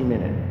about 20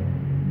 minutes.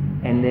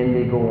 And then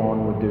they go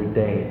on with their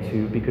day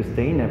too, because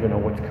they never know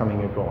what's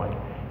coming or going.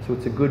 So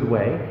it's a good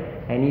way.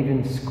 And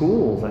even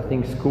schools, I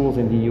think schools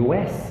in the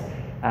US,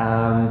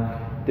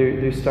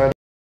 they're starting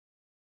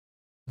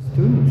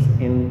students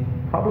in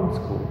problem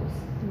schools.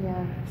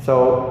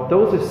 So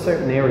those are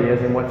certain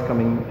areas, and what's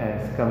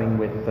coming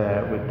with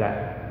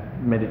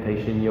that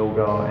meditation,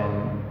 yoga,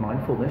 and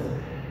mindfulness.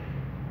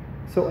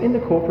 So in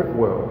the corporate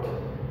world,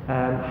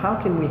 how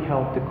can we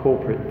help the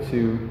corporate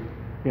to,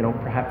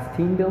 perhaps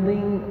team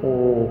building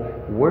or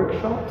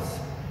workshops?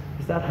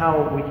 Is that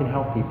how we can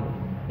help people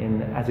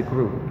as a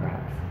group,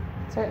 perhaps?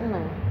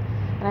 Certainly.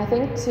 And I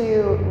think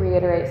to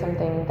reiterate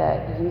something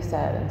that you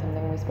said and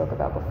something we spoke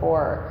about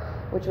before,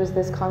 which was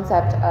this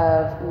concept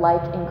of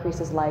like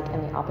increases like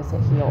and the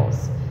opposite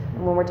heals.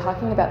 And when we're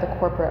talking about the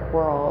corporate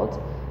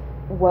world,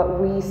 what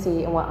we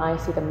see and what I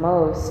see the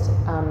most,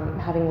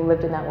 having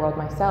lived in that world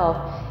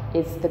myself,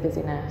 is the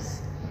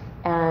busyness.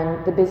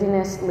 And the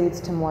busyness leads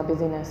to more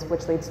busyness,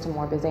 which leads to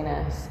more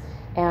busyness.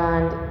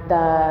 And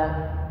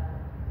the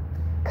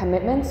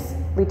commitments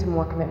lead to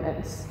more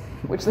commitments,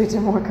 which lead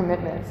to more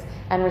commitments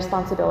and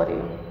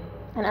responsibility.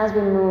 And as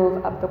we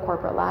move up the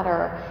corporate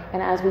ladder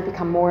and as we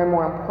become more and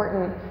more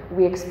important,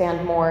 we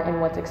expand more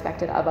in what's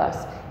expected of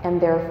us, and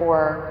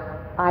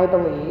therefore, I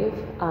believe,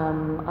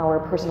 our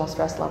personal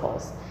stress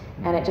levels.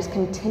 And it just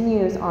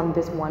continues on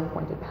this one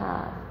pointed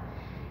path.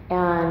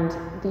 And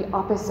the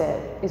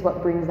opposite is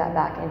what brings that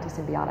back into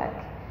symbiotic.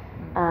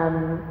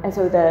 And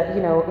so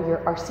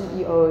our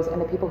CEOs and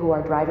the people who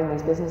are driving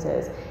these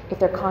businesses, if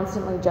they're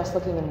constantly just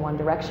looking in one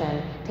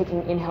direction,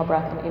 taking inhale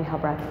breath and inhale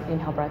breath and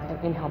inhale breath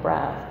and inhale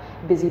breath,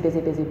 busy, busy,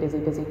 busy, busy,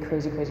 busy,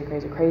 crazy, crazy,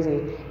 crazy,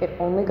 crazy, it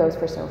only goes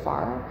for so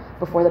far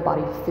before the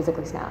body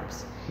physically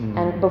snaps.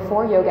 And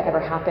before yoga ever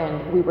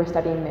happened, we were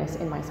studying this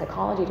in my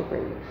psychology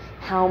degree,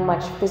 how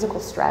much physical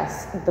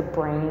stress the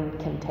brain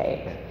can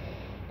take.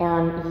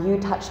 And you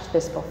touched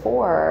this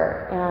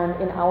before,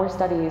 and in our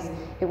studies,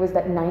 it was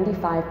that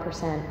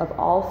 95% of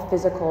all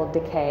physical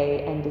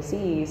decay and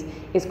disease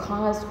is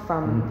caused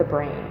from the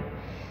brain.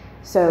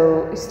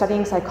 So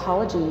studying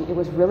psychology, it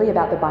was really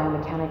about the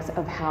biomechanics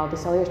of how the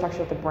cellular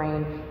structure of the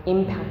brain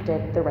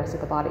impacted the rest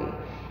of the body.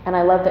 And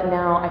I love that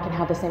now I can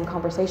have the same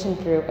conversation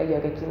through a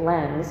yogic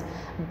lens,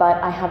 but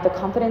I have the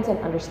confidence and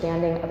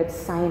understanding of its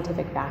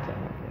scientific backing.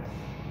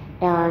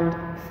 And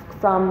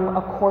from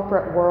a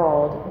corporate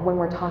world, when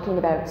we're talking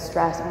about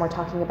stress and we're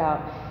talking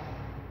about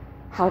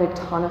how to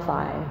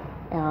tonify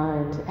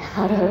and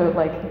how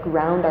to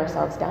ground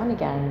ourselves down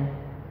again,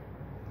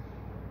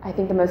 I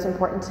think the most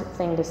important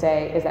thing to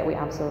say is that we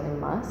absolutely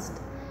must.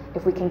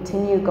 If we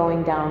continue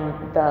going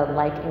down the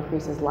like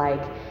increases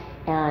like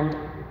and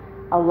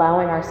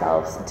allowing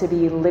ourselves to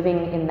be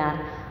living in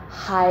that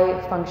high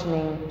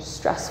functioning,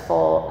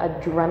 stressful,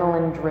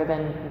 adrenaline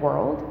driven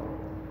world,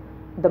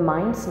 the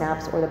mind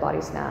snaps or the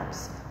body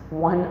snaps.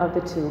 One of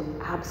the two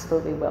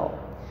absolutely will.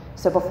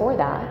 So before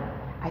that,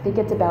 I think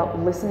it's about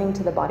listening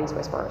to the body's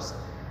whispers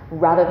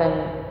rather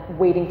than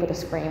waiting for the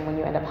scream when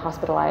you end up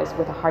hospitalized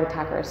with a heart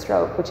attack or a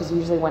stroke, which is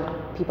usually when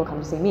people come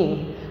to see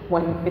me,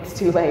 when it's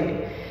too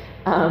late.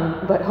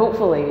 But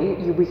hopefully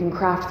we can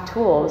craft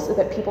tools so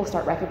that people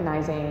start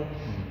recognizing,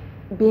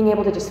 being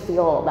able to just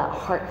feel that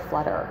heart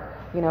flutter,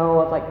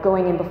 of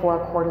going in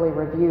before a quarterly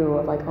review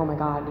of oh my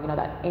God,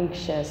 that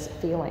anxious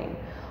feeling.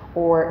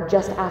 Or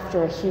just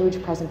after a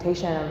huge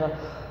presentation of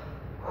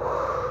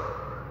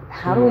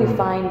how do we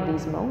find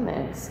these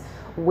moments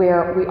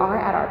where we are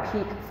at our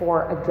peak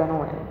for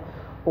adrenaline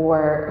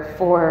or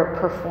for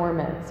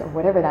performance or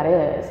whatever that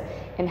is,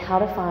 and how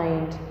to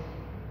find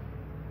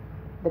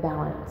the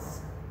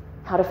balance,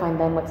 how to find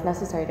then what's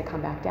necessary to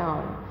come back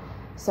down.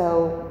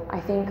 So I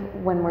think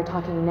when we're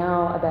talking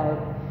now about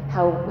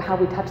how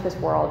we touch this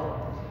world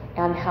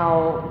and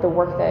how the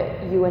work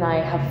that you and I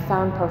have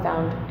found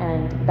profound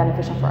and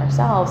beneficial for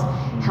ourselves,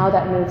 how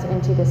that moves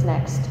into this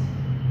next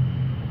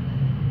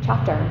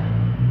chapter.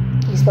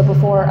 You spoke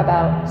before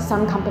about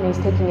some companies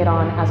taking it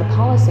on as a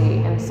policy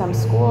and some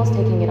schools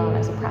taking it on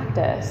as a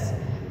practice.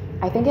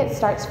 I think it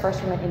starts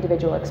first from an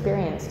individual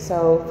experience.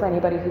 So for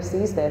anybody who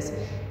sees this,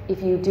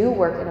 if you do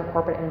work in a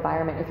corporate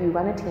environment, if you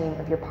run a team,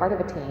 if you're part of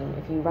a team,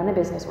 if you run a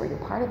business or you're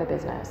part of a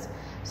business,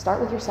 start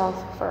with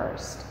yourself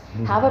first.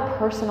 Have a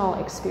personal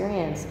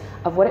experience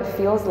of what it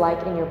feels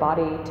like in your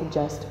body to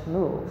just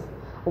move,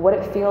 or what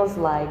it feels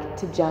like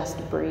to just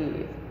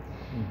breathe.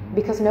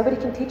 Because nobody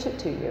can teach it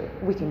to you.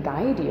 We can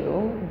guide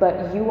you,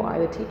 but you are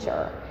the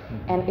teacher.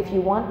 And if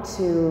you want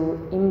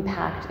to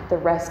impact the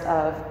rest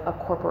of a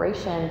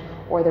corporation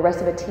or the rest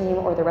of a team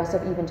or the rest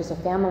of even just a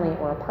family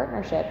or a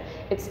partnership,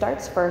 it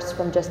starts first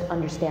from just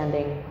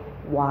understanding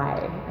why.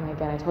 And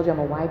again, I told you I'm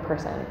a why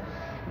person.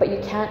 But you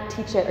can't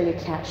teach it or you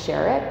can't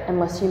share it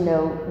unless you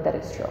know that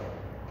it's true.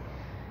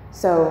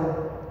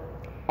 So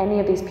any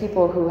of these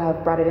people who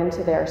have brought it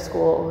into their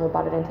school or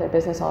brought it into their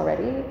business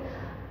already,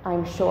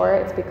 I'm sure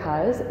it's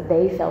because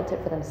they felt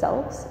it for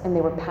themselves and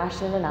they were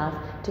passionate enough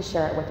to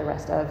share it with the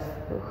rest of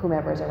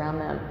whomever is around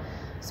them.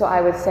 So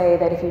I would say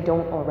that if you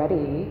don't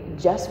already,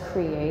 just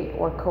create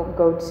or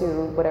go to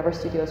whatever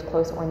studio is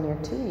close or near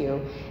to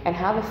you and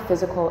have a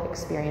physical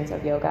experience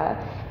of yoga,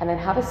 and then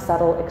have a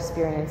subtle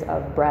experience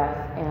of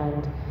breath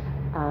and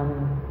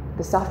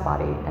the soft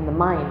body and the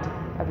mind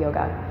of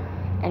yoga.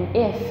 And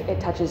if it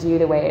touches you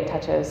the way it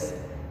touches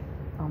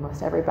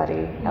almost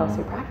everybody else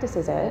who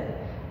practices it,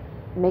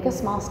 make a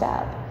small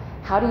step.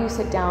 How do you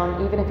sit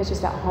down, even if it's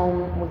just at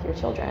home with your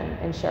children,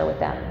 and share with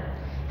them?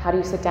 How do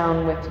you sit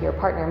down with your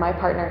partner? My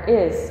partner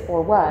is,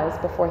 or was,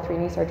 before 3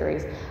 knee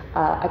surgeries,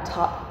 a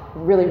top,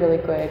 really, really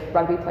good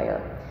rugby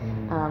player.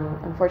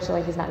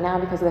 Unfortunately, he's not now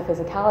because of the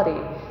physicality,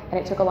 and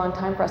it took a long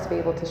time for us to be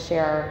able to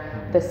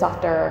share the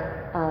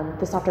softer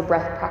the softer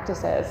breath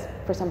practices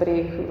for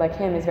somebody who, like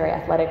him, is very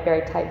athletic,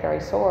 very tight, very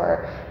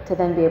sore, to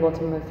then be able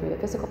to move through the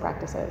physical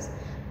practices.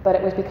 But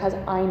it was because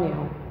I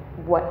knew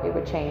what it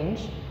would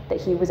change that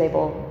he was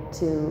able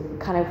to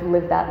kind of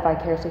live that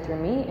vicariously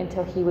through me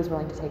until he was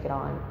willing to take it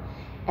on.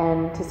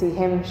 And to see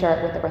him share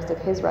it with the rest of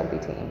his rugby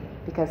team,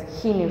 because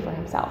he knew for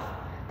himself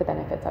the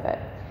benefits of it.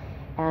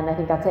 And I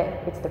think that's it.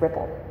 It's the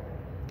ripple.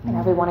 And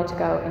as we wanted to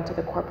go into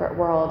the corporate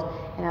world,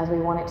 and as we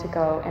wanted to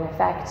go and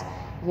affect,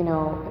 you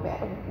know,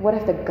 what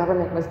if the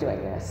government was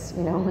doing this,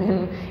 you know,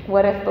 and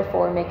what if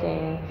before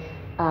making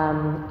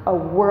a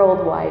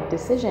worldwide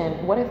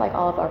decision, what if like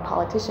all of our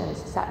politicians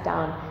sat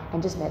down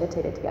and just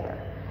meditated together?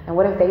 And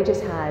what if they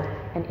just had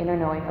an inner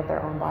knowing of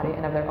their own body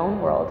and of their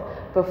own world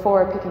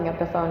before picking up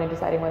the phone and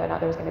deciding whether or not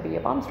there was going to be a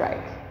bomb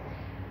strike?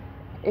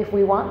 If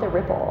we want the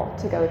ripple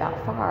to go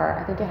that far,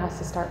 I think it has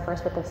to start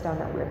first with the stone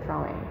that we're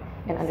throwing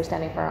and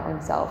understanding for our own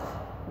self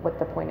what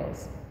the point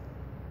is.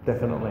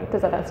 Definitely.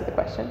 Does that answer the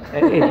question?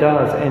 It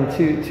does.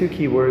 And two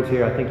key words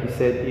here, I think you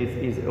said,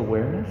 is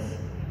awareness.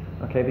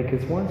 Okay,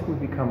 because once we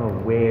become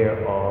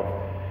aware of,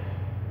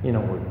 you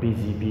know, we're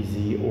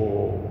busy,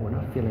 or we're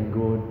not feeling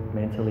good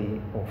mentally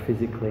or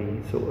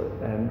physically, so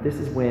this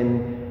is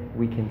when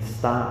we can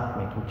start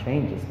making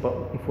changes. But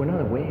if we're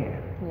not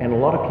aware, and a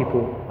lot of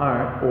people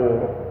aren't,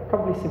 or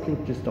probably simply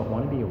just don't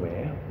want to be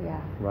aware,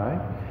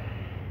 right?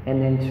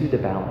 And then to the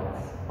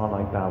balance. I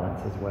like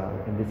balance as well,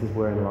 and this is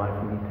where in life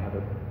we need to have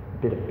a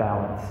bit of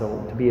balance.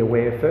 So to be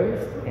aware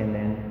first, and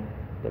then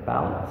the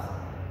balance.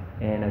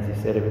 And as you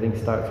said, everything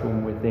starts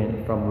from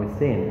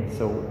within.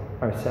 So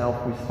ourselves,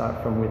 we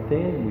start from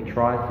within, we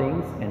try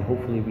things, and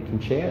hopefully we can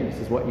share. This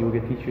is what yoga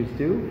teachers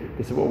do.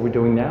 This is what we're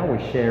doing now.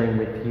 We're sharing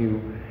with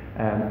you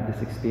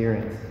this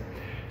experience.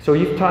 So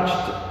you've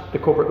touched the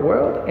corporate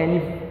world,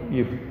 and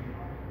you've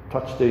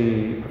touched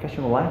the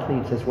professional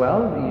athletes as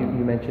well. You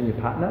mentioned your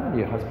partner,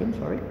 your husband,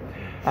 sorry.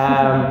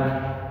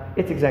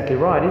 It's exactly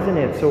right, isn't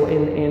it? So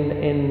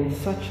in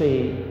such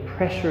a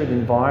pressured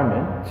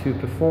environment to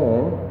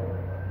perform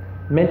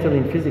mentally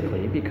and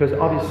physically, because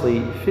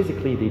obviously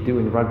physically they do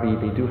in rugby,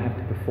 they do have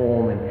to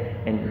perform,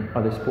 and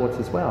other sports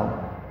as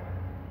well.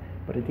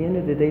 But at the end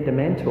of the day, the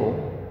mental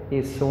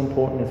is so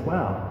important as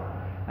well.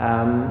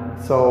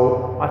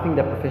 So I think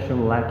that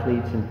professional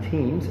athletes and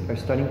teams are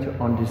starting to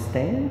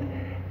understand,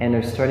 and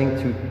are starting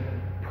to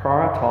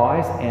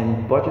prioritize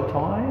and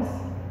budgetize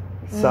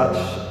such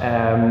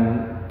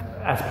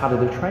as part of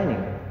their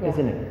training,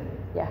 isn't it?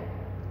 Yeah,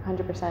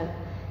 100%.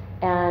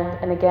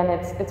 And again,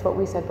 it's what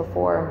we said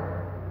before,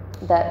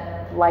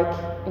 that like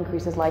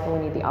increases like, and we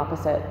need the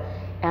opposite.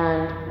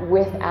 And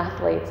with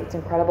athletes, it's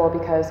incredible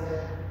because,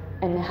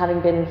 and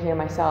having been here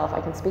myself,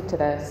 I can speak to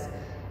this,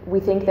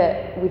 we think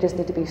that we just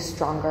need to be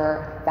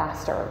stronger,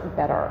 faster,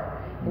 better.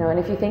 You know, and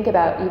if you think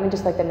about even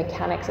just like the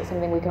mechanics, it's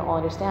something we can all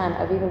understand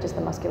of even just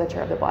the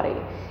musculature of the body.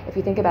 If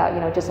you think about, you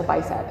know, just a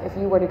bicep, if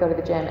you were to go to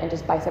the gym and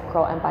just bicep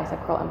curl and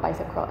bicep curl and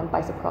bicep curl and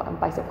bicep curl and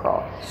bicep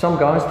curl. Some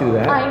guys do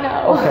that. I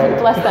know, okay.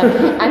 Bless them.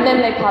 And then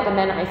they pop and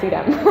then I see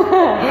them.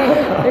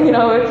 You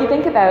know, if you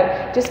think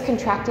about just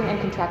contracting and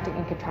contracting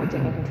and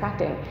contracting and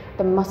contracting,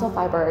 the muscle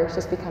fibers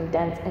just become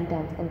dense and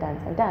dense and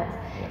dense and dense.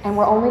 And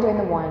we're only doing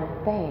the one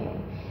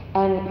thing.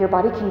 And your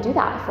body can do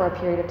that for a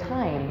period of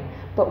time.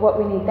 But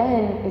what we need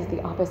then is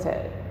the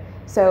opposite.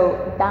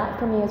 So that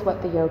for me is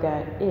what the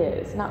yoga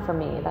is. Not for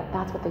me,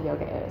 that's what the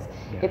yoga is.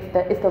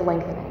 Yeah. It's the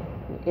lengthening.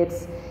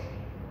 It's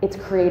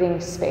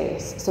creating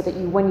space so that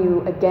you, when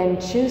you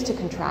again choose to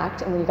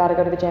contract, and when you got to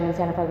go to the gym and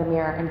stand in front of the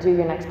mirror and do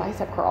your next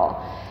bicep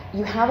curl,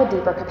 you have a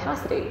deeper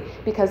capacity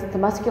because the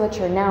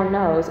musculature now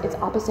knows its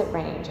opposite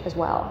range as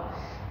well.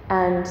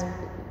 And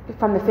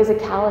from the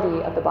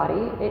physicality of the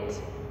body, it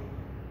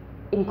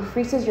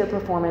increases your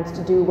performance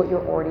to do what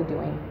you're already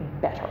doing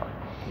better.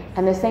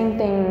 And the same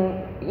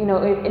thing, you know,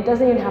 it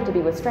doesn't even have to be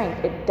with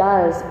strength. It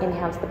does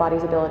enhance the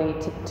body's ability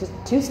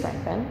to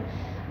strengthen,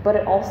 but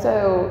it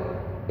also,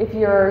 if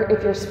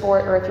your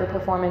sport or if your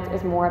performance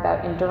is more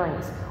about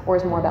endurance or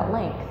is more about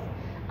length,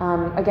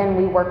 again,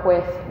 we work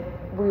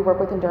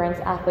with endurance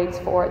athletes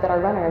that are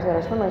runners, that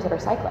are swimmers, that are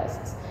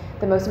cyclists.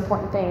 The most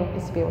important thing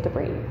is to be able to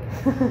breathe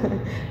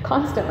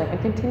constantly and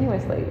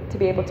continuously, to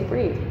be able to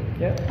breathe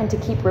and to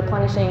keep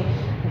replenishing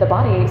the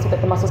body so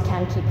that the muscles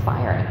can keep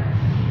firing.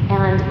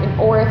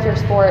 Or if your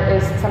sport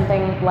is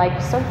something like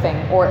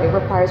surfing, or it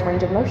requires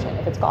range of motion,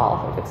 if it's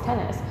golf or if it's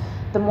tennis,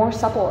 the more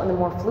supple and the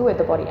more fluid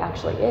the body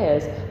actually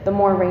is, the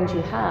more range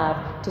you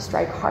have to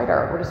strike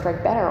harder or to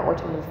strike better or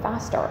to move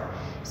faster.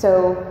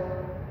 So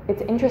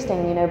it's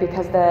interesting, you know,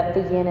 because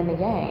the yin and the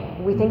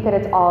yang, we think that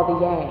it's all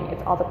the yang,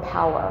 it's all the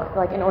power.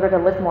 Like, in order to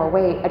lift more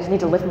weight, I just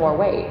need to lift more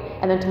weight,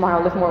 and then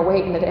tomorrow lift more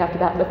weight, and the day after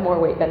that lift more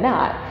weight than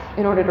that.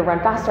 In order to run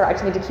faster, I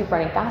just need to keep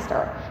running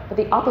faster. But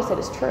the opposite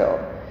is true.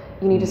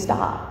 You need to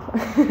stop.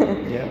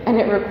 And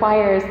it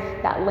requires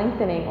that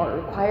lengthening, or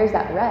it requires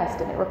that rest,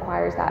 and it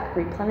requires that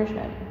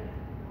replenishment.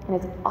 And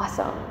it's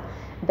awesome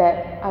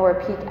that our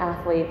peak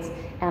athletes,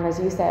 and as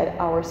you said,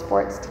 our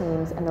sports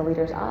teams and the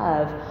leaders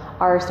of,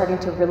 are starting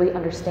to really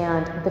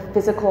understand the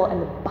physical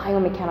and the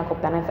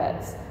biomechanical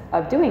benefits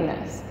of doing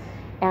this.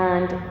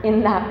 And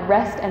in that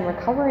rest and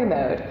recovery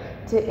mode,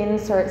 to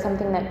insert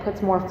something that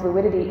puts more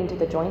fluidity into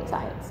the joint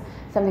sites,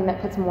 something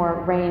that puts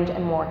more range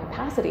and more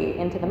capacity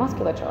into the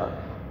musculature,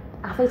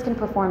 athletes can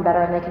perform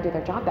better and they can do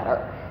their job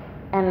better.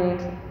 And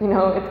it's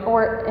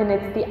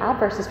the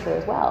adverse is true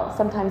as well.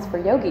 Sometimes for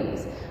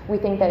yogis, we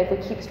think that if we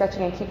keep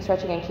stretching and keep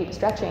stretching and keep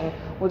stretching,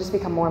 we'll just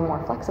become more and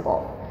more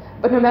flexible.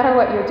 But no matter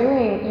what you're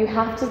doing, you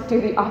have to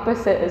do the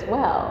opposite as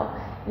well.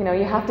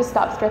 You have to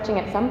stop stretching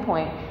at some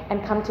point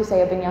and come to,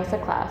 say, a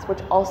vinyasa class, which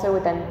also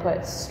would then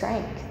put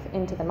strength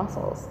into the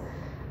muscles.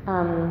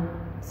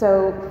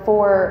 So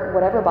for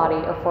whatever body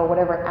or for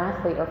whatever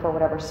athlete or for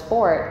whatever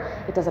sport,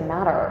 it doesn't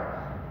matter.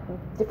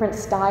 Different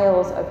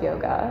styles of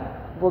yoga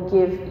will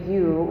give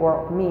you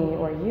or me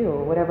or you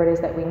whatever it is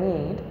that we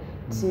need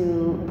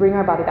to bring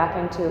our body back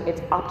into its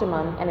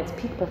optimum and its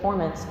peak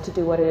performance to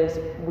do what it is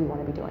we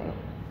want to be doing.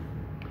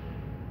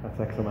 That's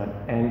excellent.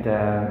 And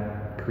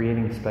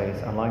creating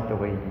space, I like the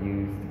way you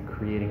used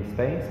creating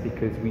space,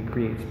 because we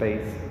create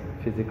space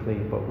physically,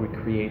 but we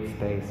create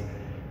space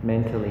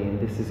mentally, and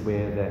this is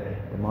where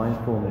the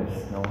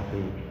mindfulness, not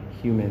the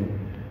human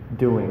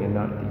doing and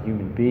not the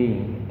human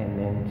being, and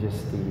then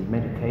just the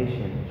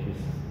meditation,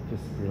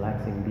 just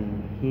relaxing,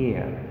 being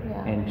here,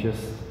 and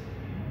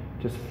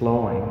just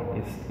flowing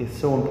is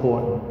so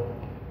important.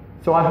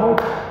 So I hope,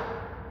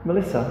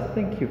 Melissa,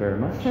 thank you very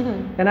much,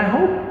 and I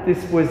hope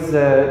this was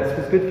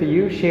good for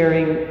you.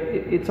 Sharing,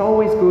 it's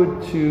always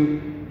good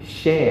to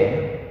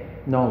share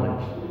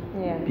knowledge,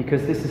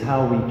 because this is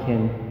how we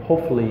can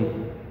hopefully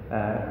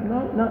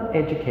not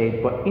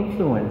educate, but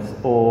influence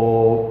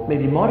or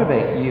maybe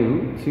motivate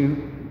you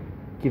to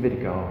give it a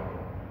go.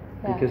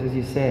 Because as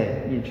you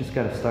said, you just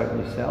got to start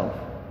yourself,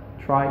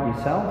 try it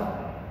yourself,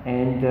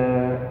 and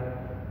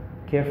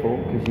careful,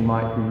 because you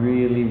might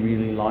really,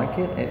 really like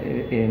it,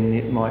 and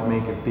it might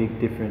make a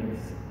big difference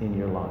in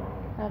your life.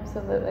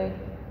 Absolutely.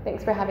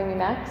 Thanks for having me,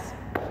 Max.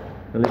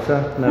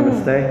 Melissa,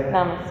 namaste.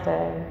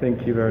 Namaste.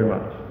 Thank you very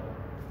much.